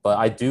silly, but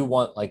I do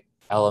want like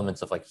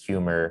elements of like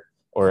humor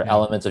or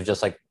elements of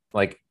just like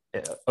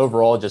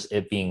overall just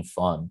it being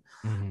fun.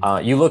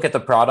 You look at the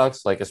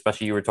products, like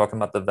especially you were talking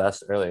about the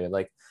vest earlier,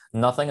 like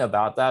nothing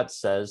about that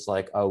says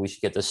like, oh, we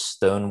should get this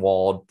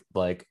stonewalled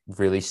like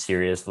really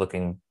serious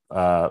looking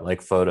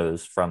like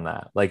photos from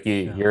that. Like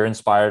you're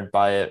inspired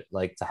by it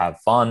like to have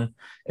fun.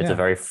 It's a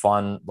very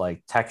fun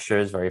like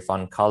textures, very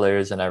fun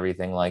colors and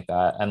everything like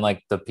that, and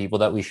like the people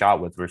that we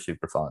shot with were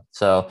super fun.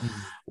 So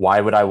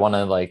why would I want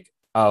to like,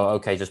 oh,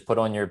 okay, just put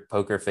on your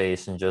poker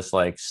face and just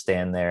like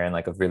stand there in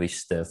like a really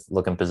stiff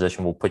looking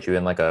position, we'll put you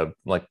in like a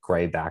like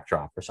gray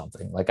backdrop or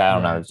something. Like I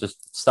don't know, it's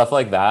just stuff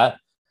like that.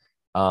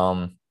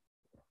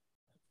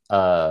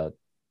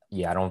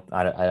 Yeah, I don't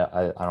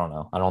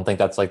know. I don't think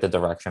that's like the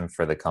direction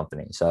for the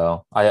company.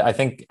 So I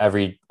think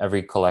every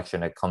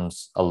collection, it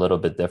comes a little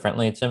bit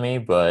differently to me,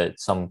 but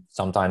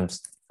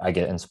sometimes I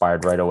get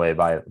inspired right away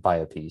by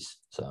a piece.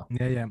 So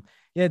yeah.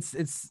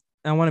 It's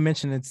I want to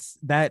mention it's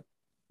that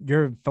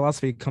your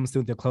philosophy comes through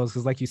with the clothes,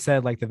 because like you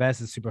said, like the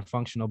vest is super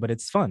functional, but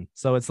it's fun.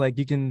 So it's like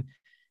you can,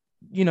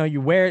 you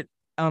wear it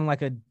on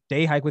like a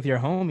day hike with your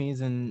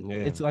homies, and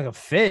it's like a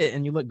fit,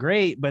 and you look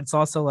great. But it's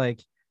also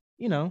like,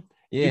 you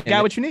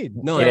got what you need.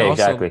 No, yeah,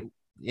 exactly.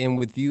 And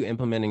with you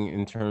implementing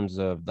in terms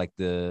of like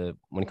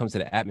when it comes to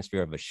the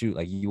atmosphere of a shoot,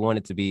 like you want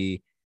it to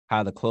be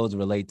how the clothes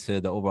relate to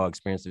the overall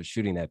experience of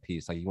shooting that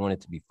piece. Like you want it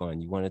to be fun.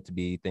 You want it to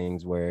be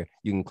things where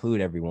you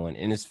include everyone.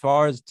 And as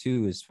far as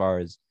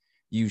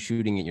you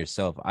shooting it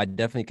yourself, I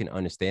definitely can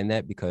understand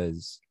that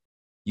because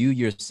you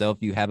yourself,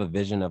 you have a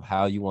vision of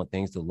how you want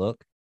things to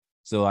look.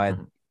 So I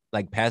Mhm.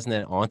 like passing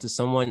that on to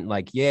someone,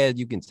 like, yeah,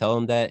 you can tell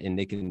them that and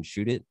they can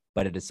shoot it.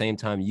 But at the same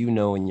time, you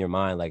know in your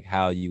mind, like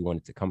how you want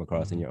it to come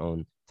across in your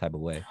own type of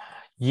way.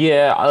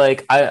 Yeah,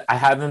 I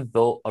haven't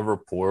built a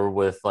rapport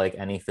with like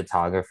any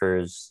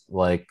photographers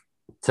like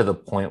to the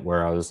point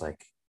where I was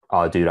like,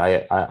 oh dude,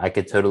 I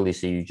could totally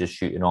see you just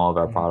shooting all of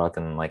our Mhm. product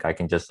and like I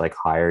can just like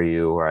hire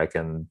you or I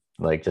can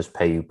like just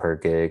pay you per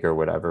gig or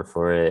whatever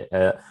for it.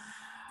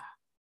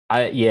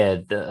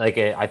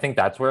 I think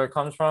that's where it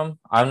comes from.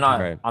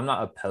 Right. I'm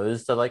not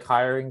opposed to like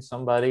hiring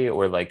somebody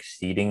or like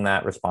ceding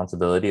that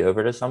responsibility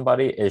over to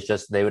somebody. It's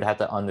just they would have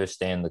to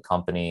understand the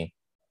company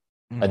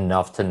Mhm.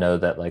 enough to know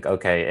that like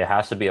okay, it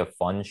has to be a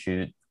fun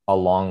shoot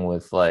along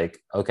with like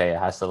okay, it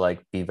has to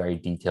like be very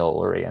detail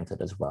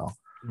oriented as well.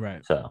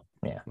 Right. So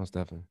yeah. Most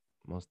definitely.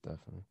 Most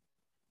definitely.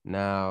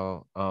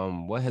 Now,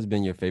 what has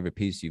been your favorite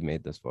piece you've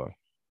made thus far?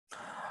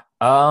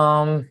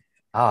 Um.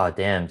 Oh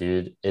damn,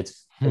 dude.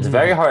 It's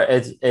very hard.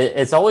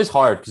 It's always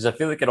hard because I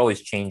feel like it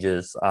always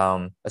changes.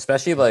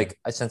 Especially like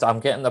since I'm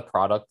getting the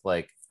product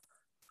like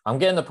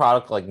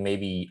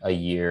maybe a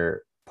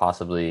year,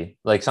 possibly.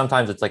 Like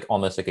sometimes it's like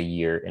almost like a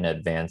year in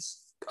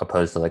advance,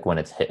 opposed to like when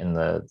it's hitting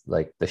the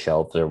like the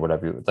shelves or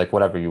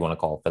whatever you want to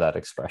call it for that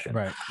expression.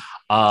 Right.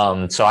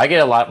 So I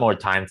get a lot more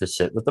time to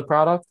sit with the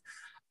product.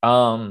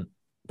 Um,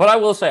 but I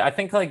will say I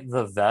think like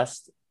the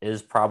vest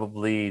is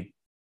probably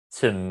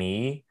to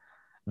me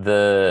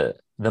the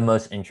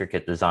most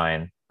intricate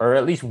design, or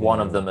at least one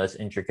of the Yeah. most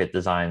intricate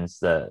designs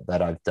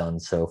that I've done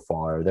so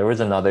far. There was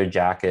another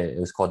jacket, it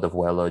was called the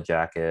Vuelo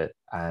jacket,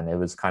 and it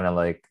was kind of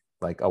like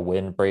a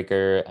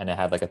windbreaker, and it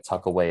had like a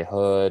tuck away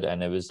hood,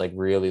 and it was like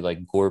really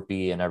like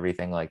gorpy and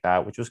everything like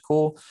that, which was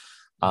cool.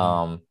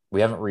 Mhm.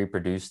 We haven't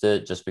reproduced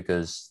it just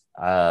because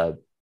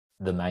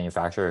the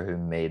manufacturer who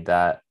made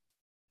that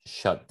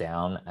shut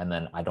down, and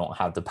then I don't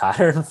have the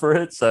pattern for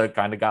it, so it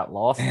kind of got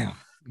lost. Damn.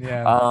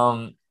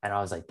 Yeah. And I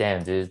was like,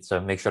 damn, dude. So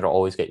make sure to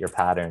always get your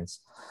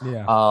patterns.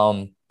 Yeah.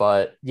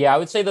 But yeah, I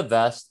would say the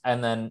vest,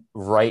 and then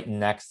right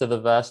next to the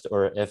vest,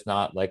 or if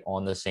not like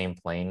on the same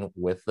plane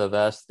with the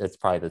vest, it's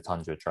probably the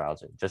Tundra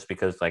trouser, just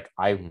because like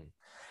Mhm.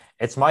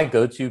 it's my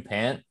go-to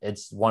pant.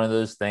 It's one of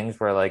those things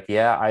where like,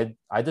 yeah,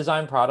 I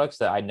design products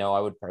that I know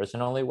I would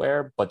personally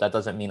wear, but that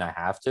doesn't mean I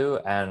have to.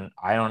 And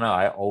I don't know,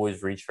 I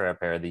always reach for a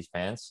pair of these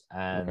pants,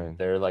 and Right.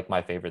 they're like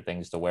my favorite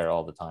things to wear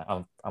all the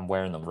time. I'm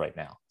wearing them right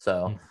now.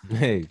 So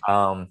Hey,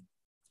 um,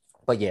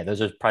 but yeah,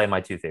 those are probably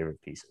my two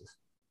favorite pieces.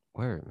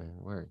 word, man,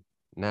 word.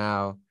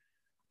 Now,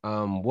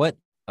 what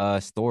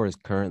stores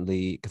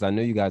currently, because I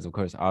know you guys, of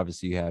course,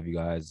 obviously you have you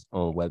guys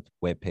own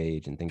web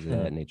page and things of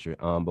that nature.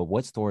 But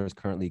what stores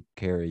currently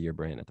carry your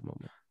brand at the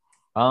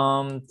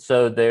moment?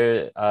 So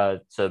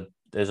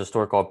there's a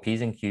store called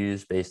P's and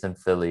Q's based in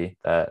Philly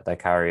that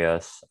carry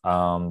us.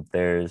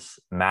 There's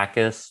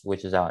Macus,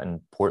 which is out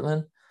in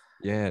Portland.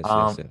 Yes,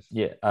 yes,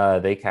 yes. Yeah,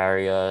 they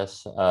carry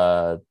us.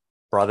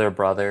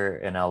 Brother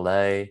in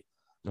LA.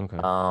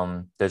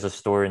 Okay. There's a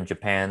store in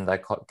Japan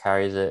that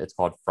carries it. It's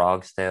called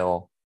Frog's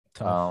Tail.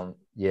 Tough.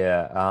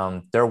 Yeah.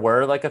 There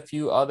were like a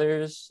few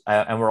others,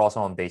 and we're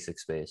also on Basic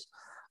Space.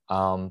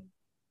 Um,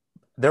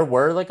 there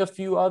were like a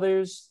few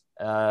others.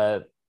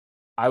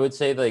 I would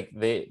say like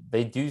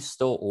they do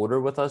still order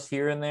with us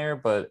here and there,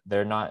 but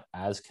they're not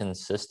as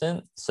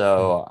consistent. Mhm.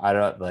 So I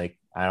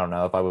don't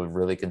know if I would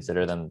really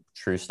consider them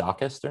true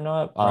stockists or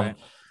not. Right.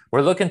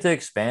 We're looking to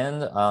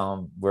expand.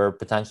 We're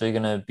potentially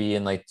gonna be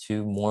in like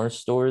two more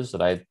stores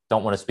that I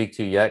don't want to speak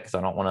to yet because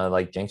I don't want to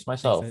like jinx Thanks.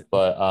 myself.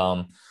 But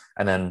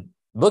and then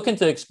looking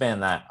to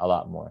expand that a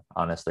lot more,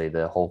 honestly,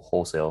 the whole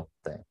wholesale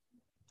thing.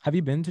 Have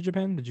you been to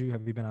Japan?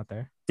 Have you been out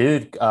there?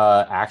 Dude,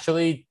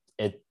 actually,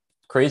 it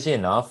crazy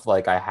enough,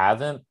 like I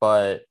haven't,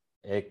 but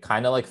it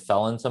kind of like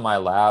fell into my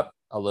lap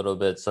a little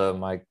bit. So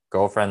my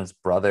girlfriend's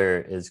brother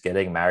is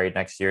getting married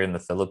next year in the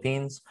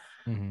Philippines.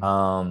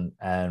 Hmm.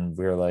 And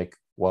we are like,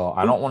 well,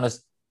 I Boop. don't want to.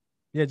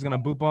 Yeah, it's gonna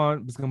boop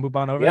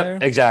on over Yep, there.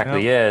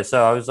 exactly. Yep. Yeah.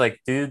 So I was like,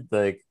 dude,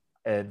 like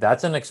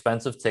that's an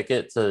expensive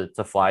ticket to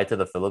fly to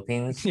the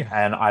Philippines, Yeah.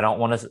 and I don't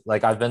want to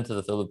like I've been to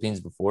the Philippines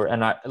before,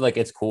 and I like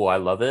it's cool, I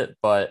love it,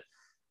 but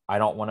I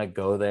don't want to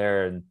go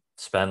there and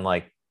spend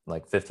like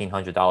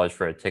 $1,500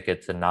 for a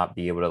ticket to not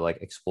be able to like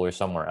explore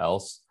somewhere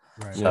else.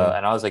 Right. So, Yeah.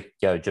 and I was like,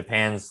 yo,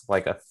 Japan's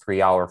like a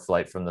 3 hour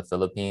flight from the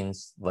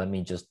Philippines. Let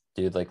me just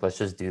do like, let's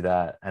just do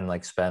that and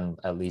like spend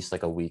at least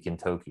like a week in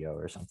Tokyo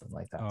or something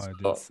like that. Oh,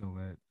 dude, So, so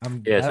lit.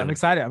 I'm yeah, I'm so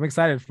excited. I'm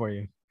excited for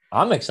you.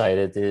 I'm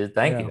excited, dude.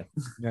 Thank Yeah. you.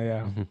 Yeah.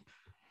 Yeah.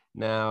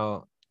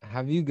 Now,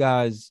 have you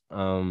guys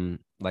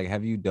like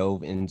have you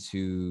dove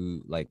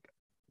into like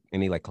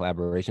any like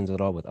collaborations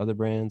at all with other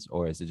brands,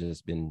 or has it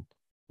just been,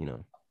 you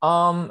know?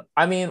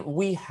 I mean,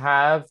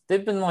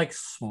 they've been like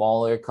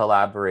smaller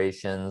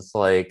collaborations,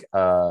 like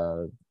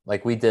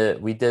we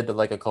did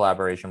like a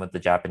collaboration with the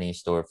Japanese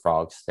store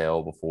Frog's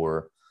Tale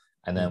before.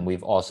 And then Mhm.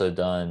 we've also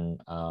done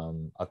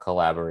a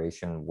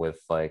collaboration with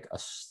like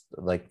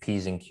like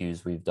P's and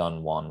Q's we've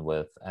done one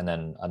with, and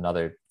then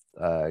another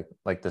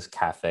like this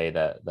cafe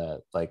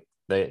that like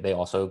they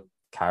also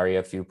carry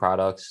a few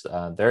products.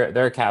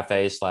 They're a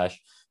cafe slash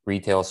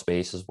retail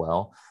space as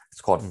well.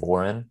 It's called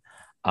Foreign.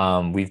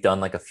 We've done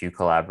like a few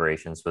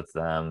collaborations with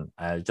them.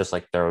 Just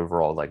like they're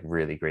overall like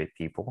really great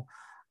people.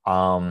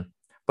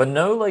 But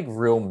no like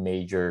real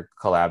major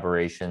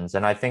collaborations.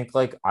 And I think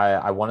like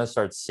I want to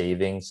start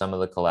saving some of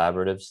the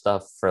collaborative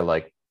stuff for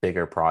like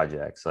bigger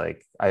projects.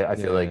 Like I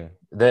feel like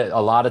that a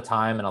lot of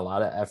time and a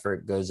lot of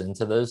effort goes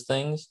into those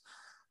things.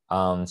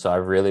 So I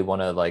really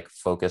want to like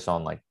focus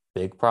on like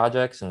big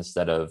projects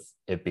instead of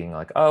it being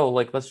like, oh,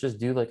 like let's just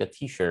do like a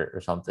t-shirt or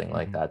something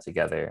like that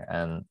together.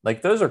 And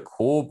like those are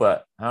cool,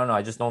 but I don't know,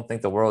 I just don't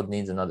think the world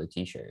needs another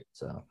t-shirt.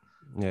 So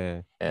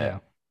yeah.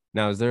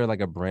 Now, is there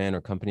like a brand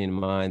or company in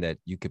mind that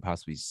you could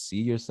possibly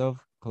see yourself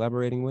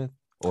collaborating with?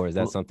 Or is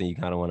that something you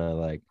kind of want to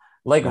like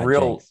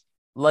real jinx?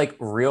 like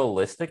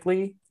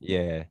realistically?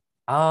 Yeah.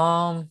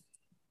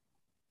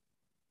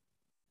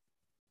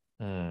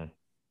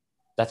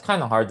 That's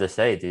kind of hard to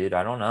say, dude.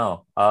 I don't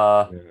know.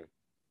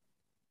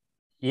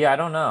 Yeah, I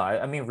don't know.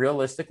 I mean,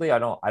 realistically, I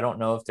don't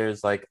know if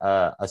there's like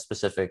a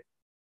specific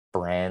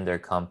brand or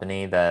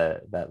company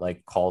that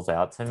like calls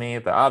out to me.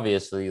 But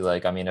obviously,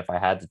 like, I mean, if I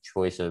had the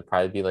choice, it would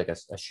probably be like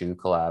a shoe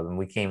collab. And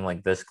we came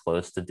like this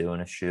close to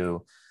doing a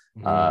shoe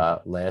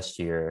last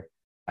year.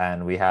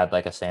 And we had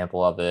like a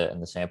sample of it,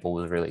 and the sample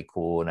was really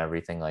cool and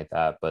everything like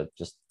that. But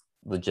just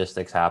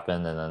logistics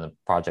happened, and then the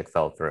project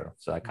fell through.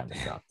 So I kind of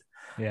sucked.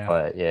 Yeah.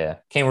 But yeah,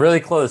 came really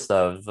close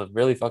though. It was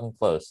really fucking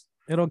close.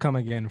 It'll come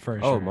again for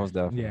sure. Oh, most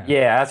definitely.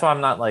 Yeah, that's why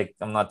I'm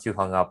not too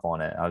hung up on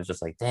it. I was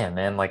just like, damn,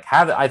 man, like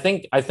I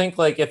think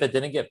like if it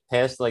didn't get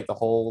past like the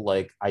whole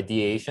like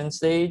ideation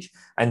stage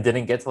and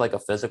didn't get to like a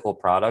physical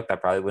product, I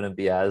probably wouldn't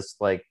be as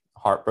like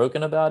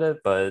heartbroken about it.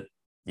 But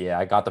yeah,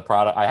 I got the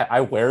product. I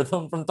wear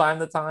them from time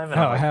to time,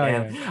 and I'm like,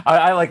 damn. Yeah.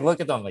 I like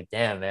look at them like,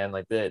 damn, man,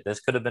 like this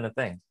could have been a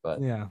thing,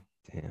 but yeah,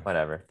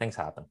 whatever, things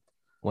happen.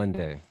 One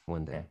day.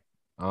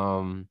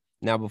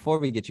 Now before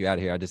we get you out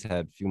of here, I just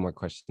had a few more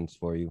questions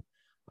for you.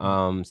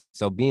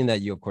 So being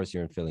that you, of course,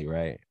 you're in Philly,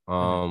 right?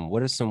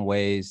 What are some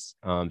ways,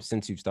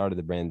 since you've started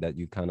the brand, that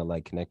you kind of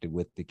like connected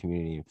with the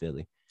community in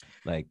Philly?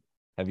 Like,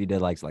 have you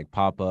did like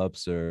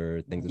pop-ups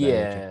or things of that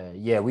nature?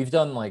 Yeah, we've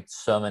done like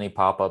so many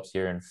pop-ups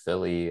here in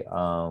Philly.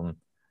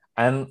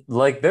 And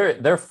like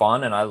they're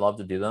fun and I love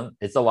to do them.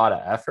 It's a lot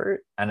of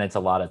effort and it's a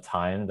lot of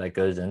time that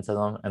goes into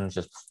them, and it's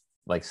just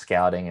like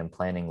scouting and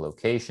planning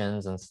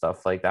locations and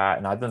stuff like that.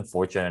 And I've been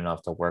fortunate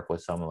enough to work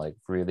with some like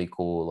really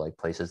cool like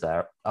places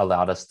that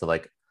allowed us to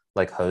like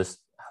host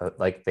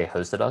like they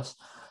hosted us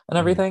and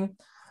everything.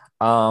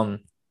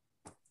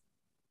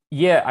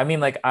 Yeah, I mean,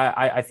 like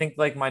I think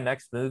like my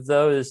next move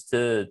though is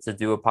to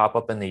do a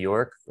pop-up in New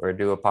York or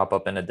do a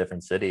pop-up in a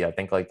different city. I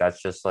think like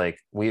that's just like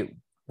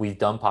we've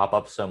done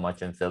pop-ups so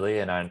much in Philly,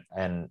 and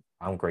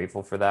I'm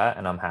grateful for that,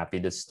 and I'm happy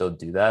to still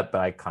do that.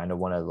 But I kind of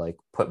want to like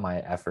put my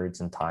efforts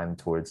and time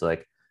towards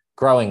like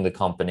growing the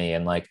company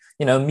and like,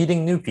 you know,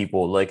 meeting new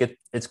people. Like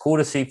it's cool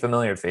to see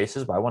familiar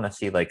faces, but I want to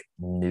see like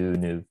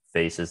new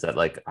faces that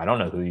like I don't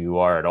know who you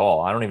are at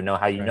all. I don't even know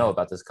how you know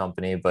about this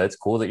company, but it's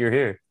cool that you're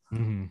here.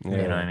 Mm-hmm. You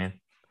know what I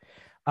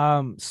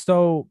mean?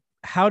 So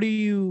how do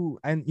you,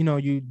 and you know,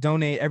 you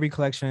donate every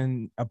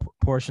collection, a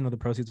portion of the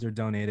proceeds are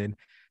donated.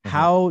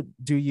 How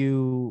do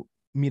you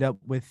meet up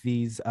with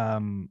these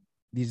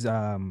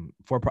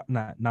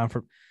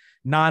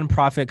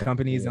non-profit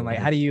companies, and like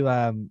how do you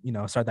you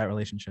know, start that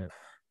relationship?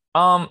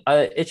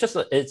 It's just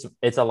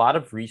it's a lot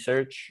of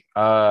research.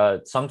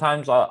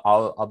 Sometimes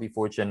I'll be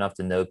fortunate enough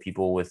to know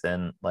people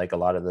within like a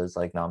lot of those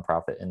like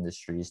nonprofit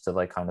industries to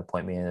like kind of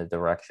point me in the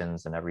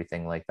directions and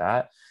everything like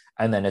that.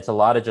 And then it's a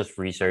lot of just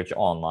research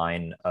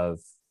online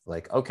of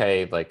like,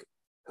 okay, like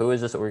who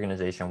is this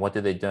organization? What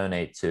do they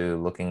donate to?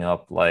 Looking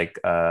up like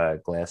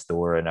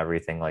Glassdoor and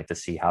everything, like to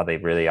see how they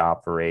really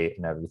operate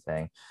and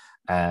everything.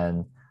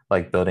 And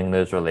like building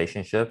those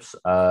relationships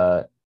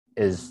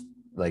is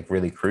like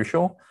really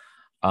crucial.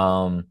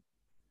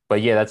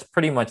 But yeah, that's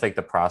pretty much like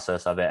the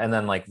process of it. And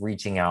then like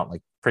reaching out,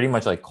 like pretty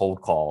much like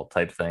cold call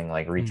type thing,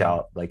 like reach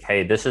out like,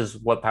 hey, this is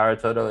what Power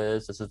Toto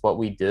is. This is what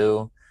we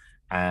do.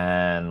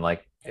 And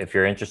like, if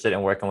you're interested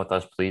in working with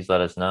us, please let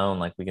us know. And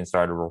like, we can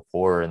start a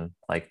rapport, and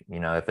like,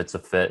 you know, if it's a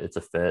fit, it's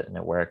a fit and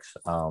it works.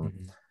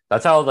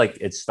 That's how like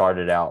it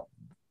started out.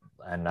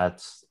 And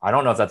that's, I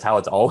don't know if that's how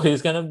it's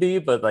always going to be,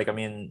 but like, I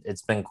mean,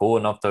 it's been cool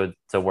enough to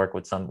work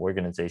with some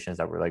organizations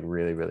that were like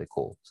really, really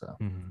cool. So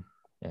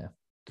yeah.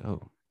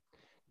 Dope.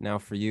 Now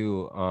for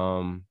you,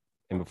 and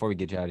before we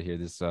get you out of here,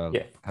 this kind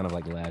of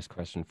like the last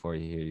question for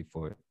you here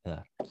for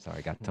sorry,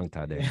 I got tongue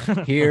tied there.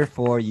 Here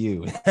for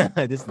you.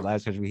 This is the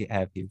last question we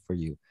have here for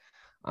you.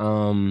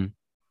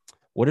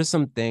 What are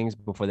some things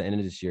before the end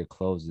of this year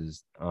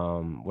closes?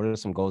 What are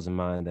some goals in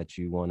mind that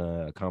you want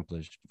to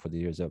accomplish for the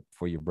years up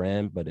for your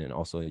brand, but then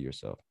also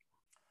yourself?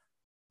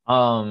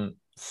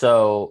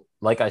 So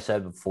like I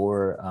said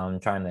before, I'm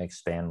trying to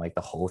expand like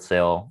the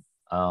wholesale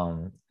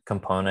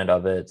component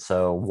of it.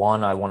 So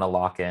one, I want to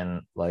lock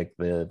in like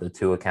the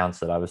two accounts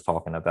that I was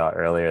talking about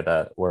earlier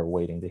that we're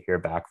waiting to hear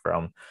back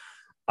from.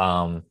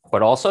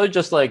 But also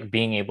just like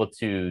being able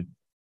to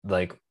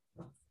like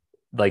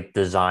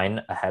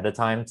design ahead of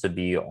time to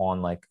be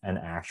on like an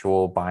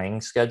actual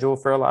buying schedule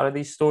for a lot of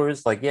these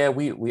stores. Like, yeah,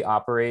 we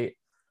operate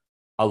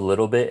a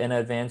little bit in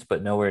advance,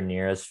 but nowhere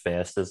near as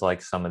fast as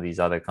like some of these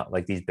other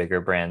like these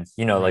bigger brands.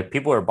 You know, Right. like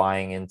people are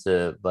buying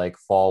into like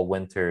fall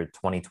winter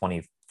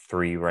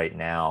 2023 right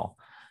now.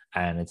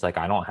 And it's like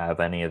I don't have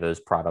any of those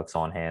products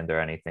on hand or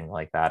anything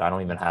like that. I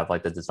don't even have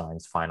like the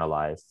designs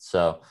finalized.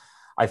 So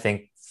I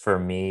think for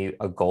me,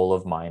 a goal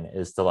of mine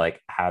is to like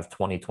have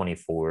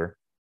 2024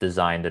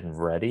 designed and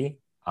ready,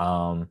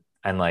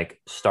 and like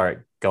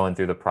start going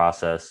through the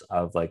process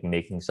of like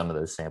making some of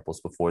those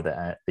samples before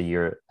the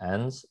year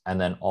ends,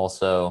 and then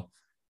also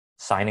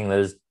signing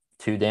those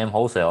 2 damn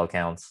wholesale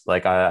accounts.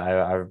 Like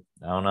I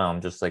don't know,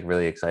 I'm just like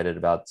really excited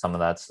about some of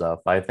that stuff.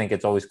 I think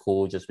it's always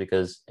cool just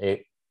because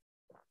it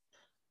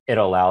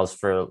allows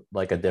for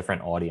like a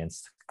different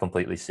audience to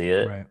completely see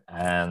it. Right.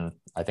 And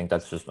I think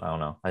that's just, I don't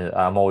know,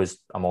 I'm always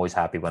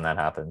happy when that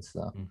happens.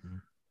 So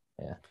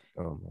yeah.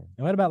 Oh man.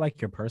 And what about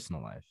like your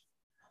personal life?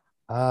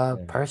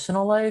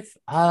 Personal life,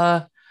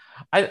 I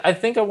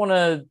think I want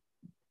to,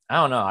 I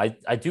don't know,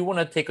 I do want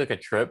to take like a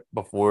trip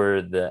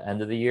before the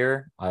end of the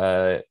year,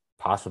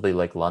 possibly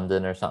like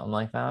London or something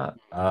like that.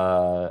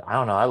 I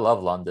don't know, I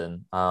love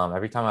London.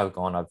 Every time I've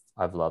gone,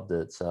 I've loved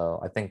it. So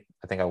I think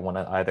I want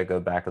to either go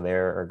back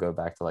there or go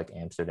back to like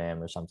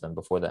Amsterdam or something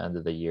before the end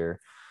of the year.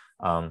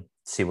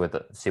 See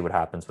what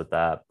happens with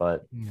that.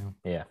 But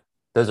yeah,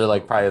 those are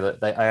like probably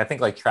I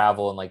think like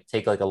travel and like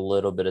take like a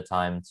little bit of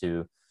time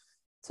to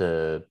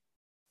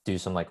do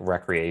some like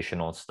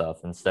recreational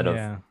stuff instead of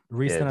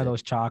recenter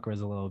those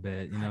chakras a little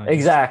bit,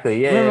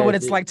 exactly. Yeah, remember what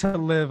it's like to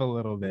live a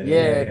little bit.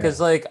 Because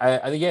like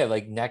I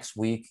like next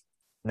week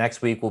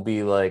will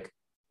be like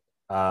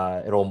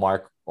it'll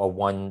mark a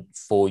 1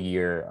 full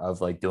year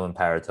of like doing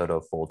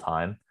Paratoto full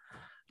time.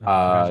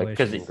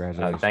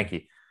 Congratulations. Thank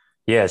you.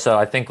 Yeah, so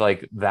I think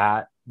like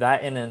that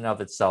in and of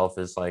itself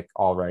is like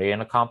already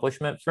an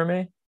accomplishment for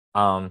me,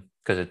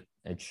 because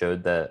it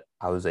showed that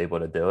I was able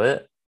to do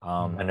it.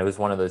 And it was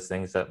one of those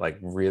things that like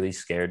really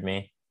scared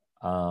me.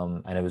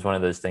 And it was one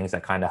of those things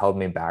that kind of held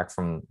me back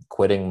from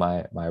quitting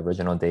my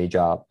original day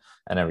job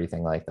and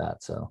everything like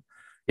that. So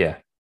yeah,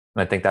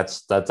 I think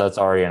that's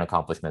already an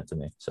accomplishment to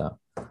me. So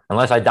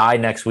unless I die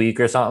next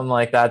week or something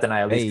like that, then I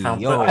at least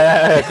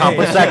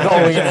accomplish that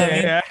goal. You know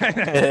what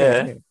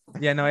I mean?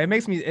 Yeah, no, it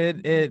makes me,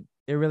 it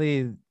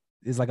really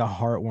is like a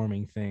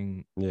heartwarming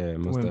thing. Yeah, most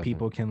when definitely.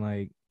 People can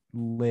like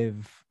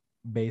live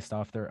based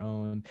off their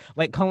own,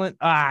 like Cullen.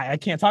 I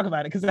can't talk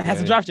about it because it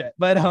hasn't dropped yet.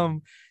 But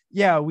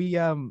yeah, we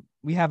have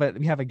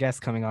a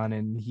guest coming on,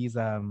 and he's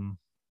well,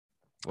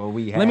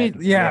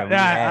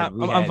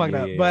 I'm fucked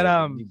up. But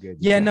no,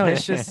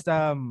 it's just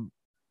I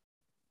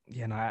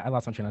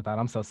lost my train of thought.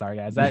 I'm so sorry,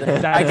 guys.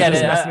 That I get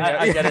it.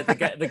 I get it.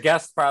 The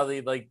guest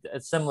probably like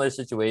a similar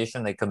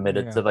situation. They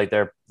committed to like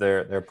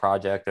their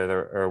project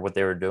or what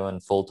they were doing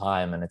full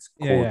time, and it's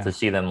cool to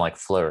see them like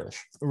flourish.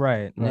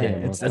 Right. Yeah,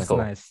 it's cool.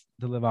 Nice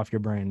to live off your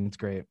brain. It's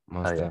great.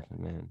 Most definitely,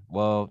 man.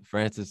 Well,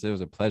 Francis, it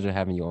was a pleasure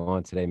having you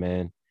on today,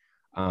 man.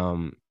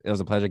 It was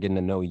a pleasure getting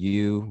to know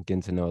you,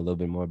 getting to know a little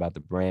bit more about the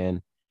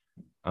brand.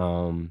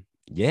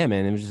 Yeah,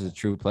 man, it was just a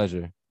true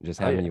pleasure just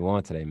having you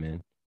on today,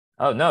 man.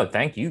 Oh no,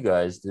 thank you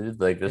guys,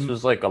 dude. Like this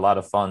was like a lot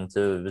of fun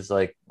too. It was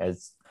like,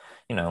 as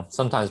you know,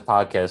 sometimes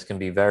podcasts can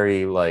be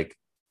very like,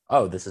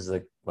 oh, this is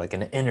like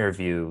an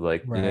interview.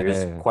 Like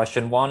here's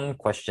question 1,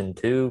 question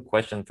 2,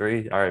 question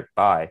 3. All right,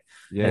 bye.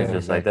 Yeah, and it's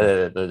just like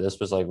this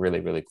was like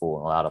really, really cool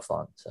and a lot of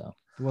fun. So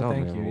well,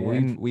 thank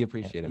you. We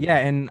appreciate it. Yeah,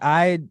 and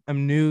I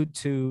am new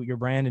to your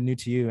brand and new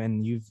to you,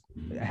 and you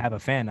have a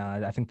fan.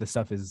 I think the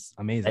stuff is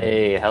amazing.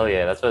 Hey, hell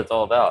yeah, that's what it's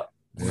all about.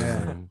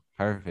 Yeah,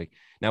 perfect.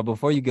 Now,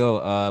 before you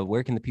go,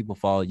 where can the people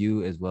follow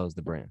you as well as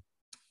the brand?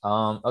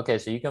 Okay,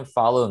 so you can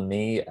follow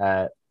me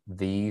at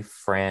the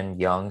Fran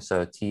Young,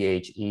 so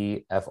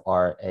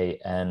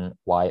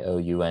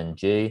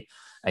TheFranYoung,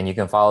 and you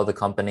can follow the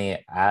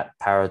company at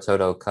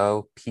Paratoto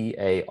Co.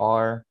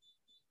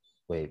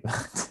 Wait,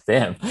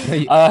 damn.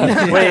 Wait, all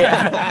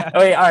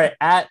right,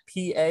 at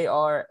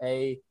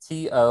PARATODOCO.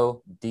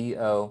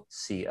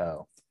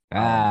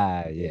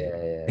 Yeah.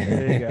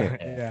 There you go.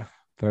 Yeah.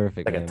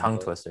 Perfect. Like man. a tongue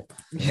twister.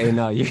 Hey,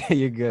 no,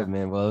 you're good,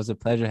 man. Well, it was a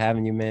pleasure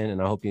having you, man,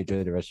 and I hope you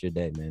enjoy the rest of your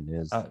day, man. It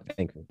was,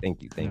 thank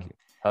you.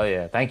 Oh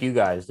yeah, thank you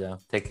guys, though.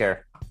 Take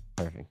care.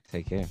 Perfect.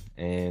 Take care.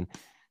 And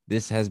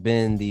this has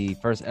been the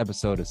first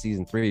episode of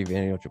season 3 of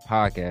Vanity Ultra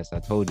Podcast. I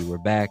told you we're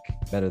back,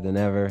 better than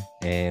ever,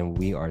 and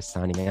we are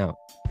signing out.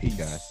 Peace,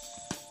 guys.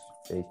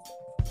 Peace.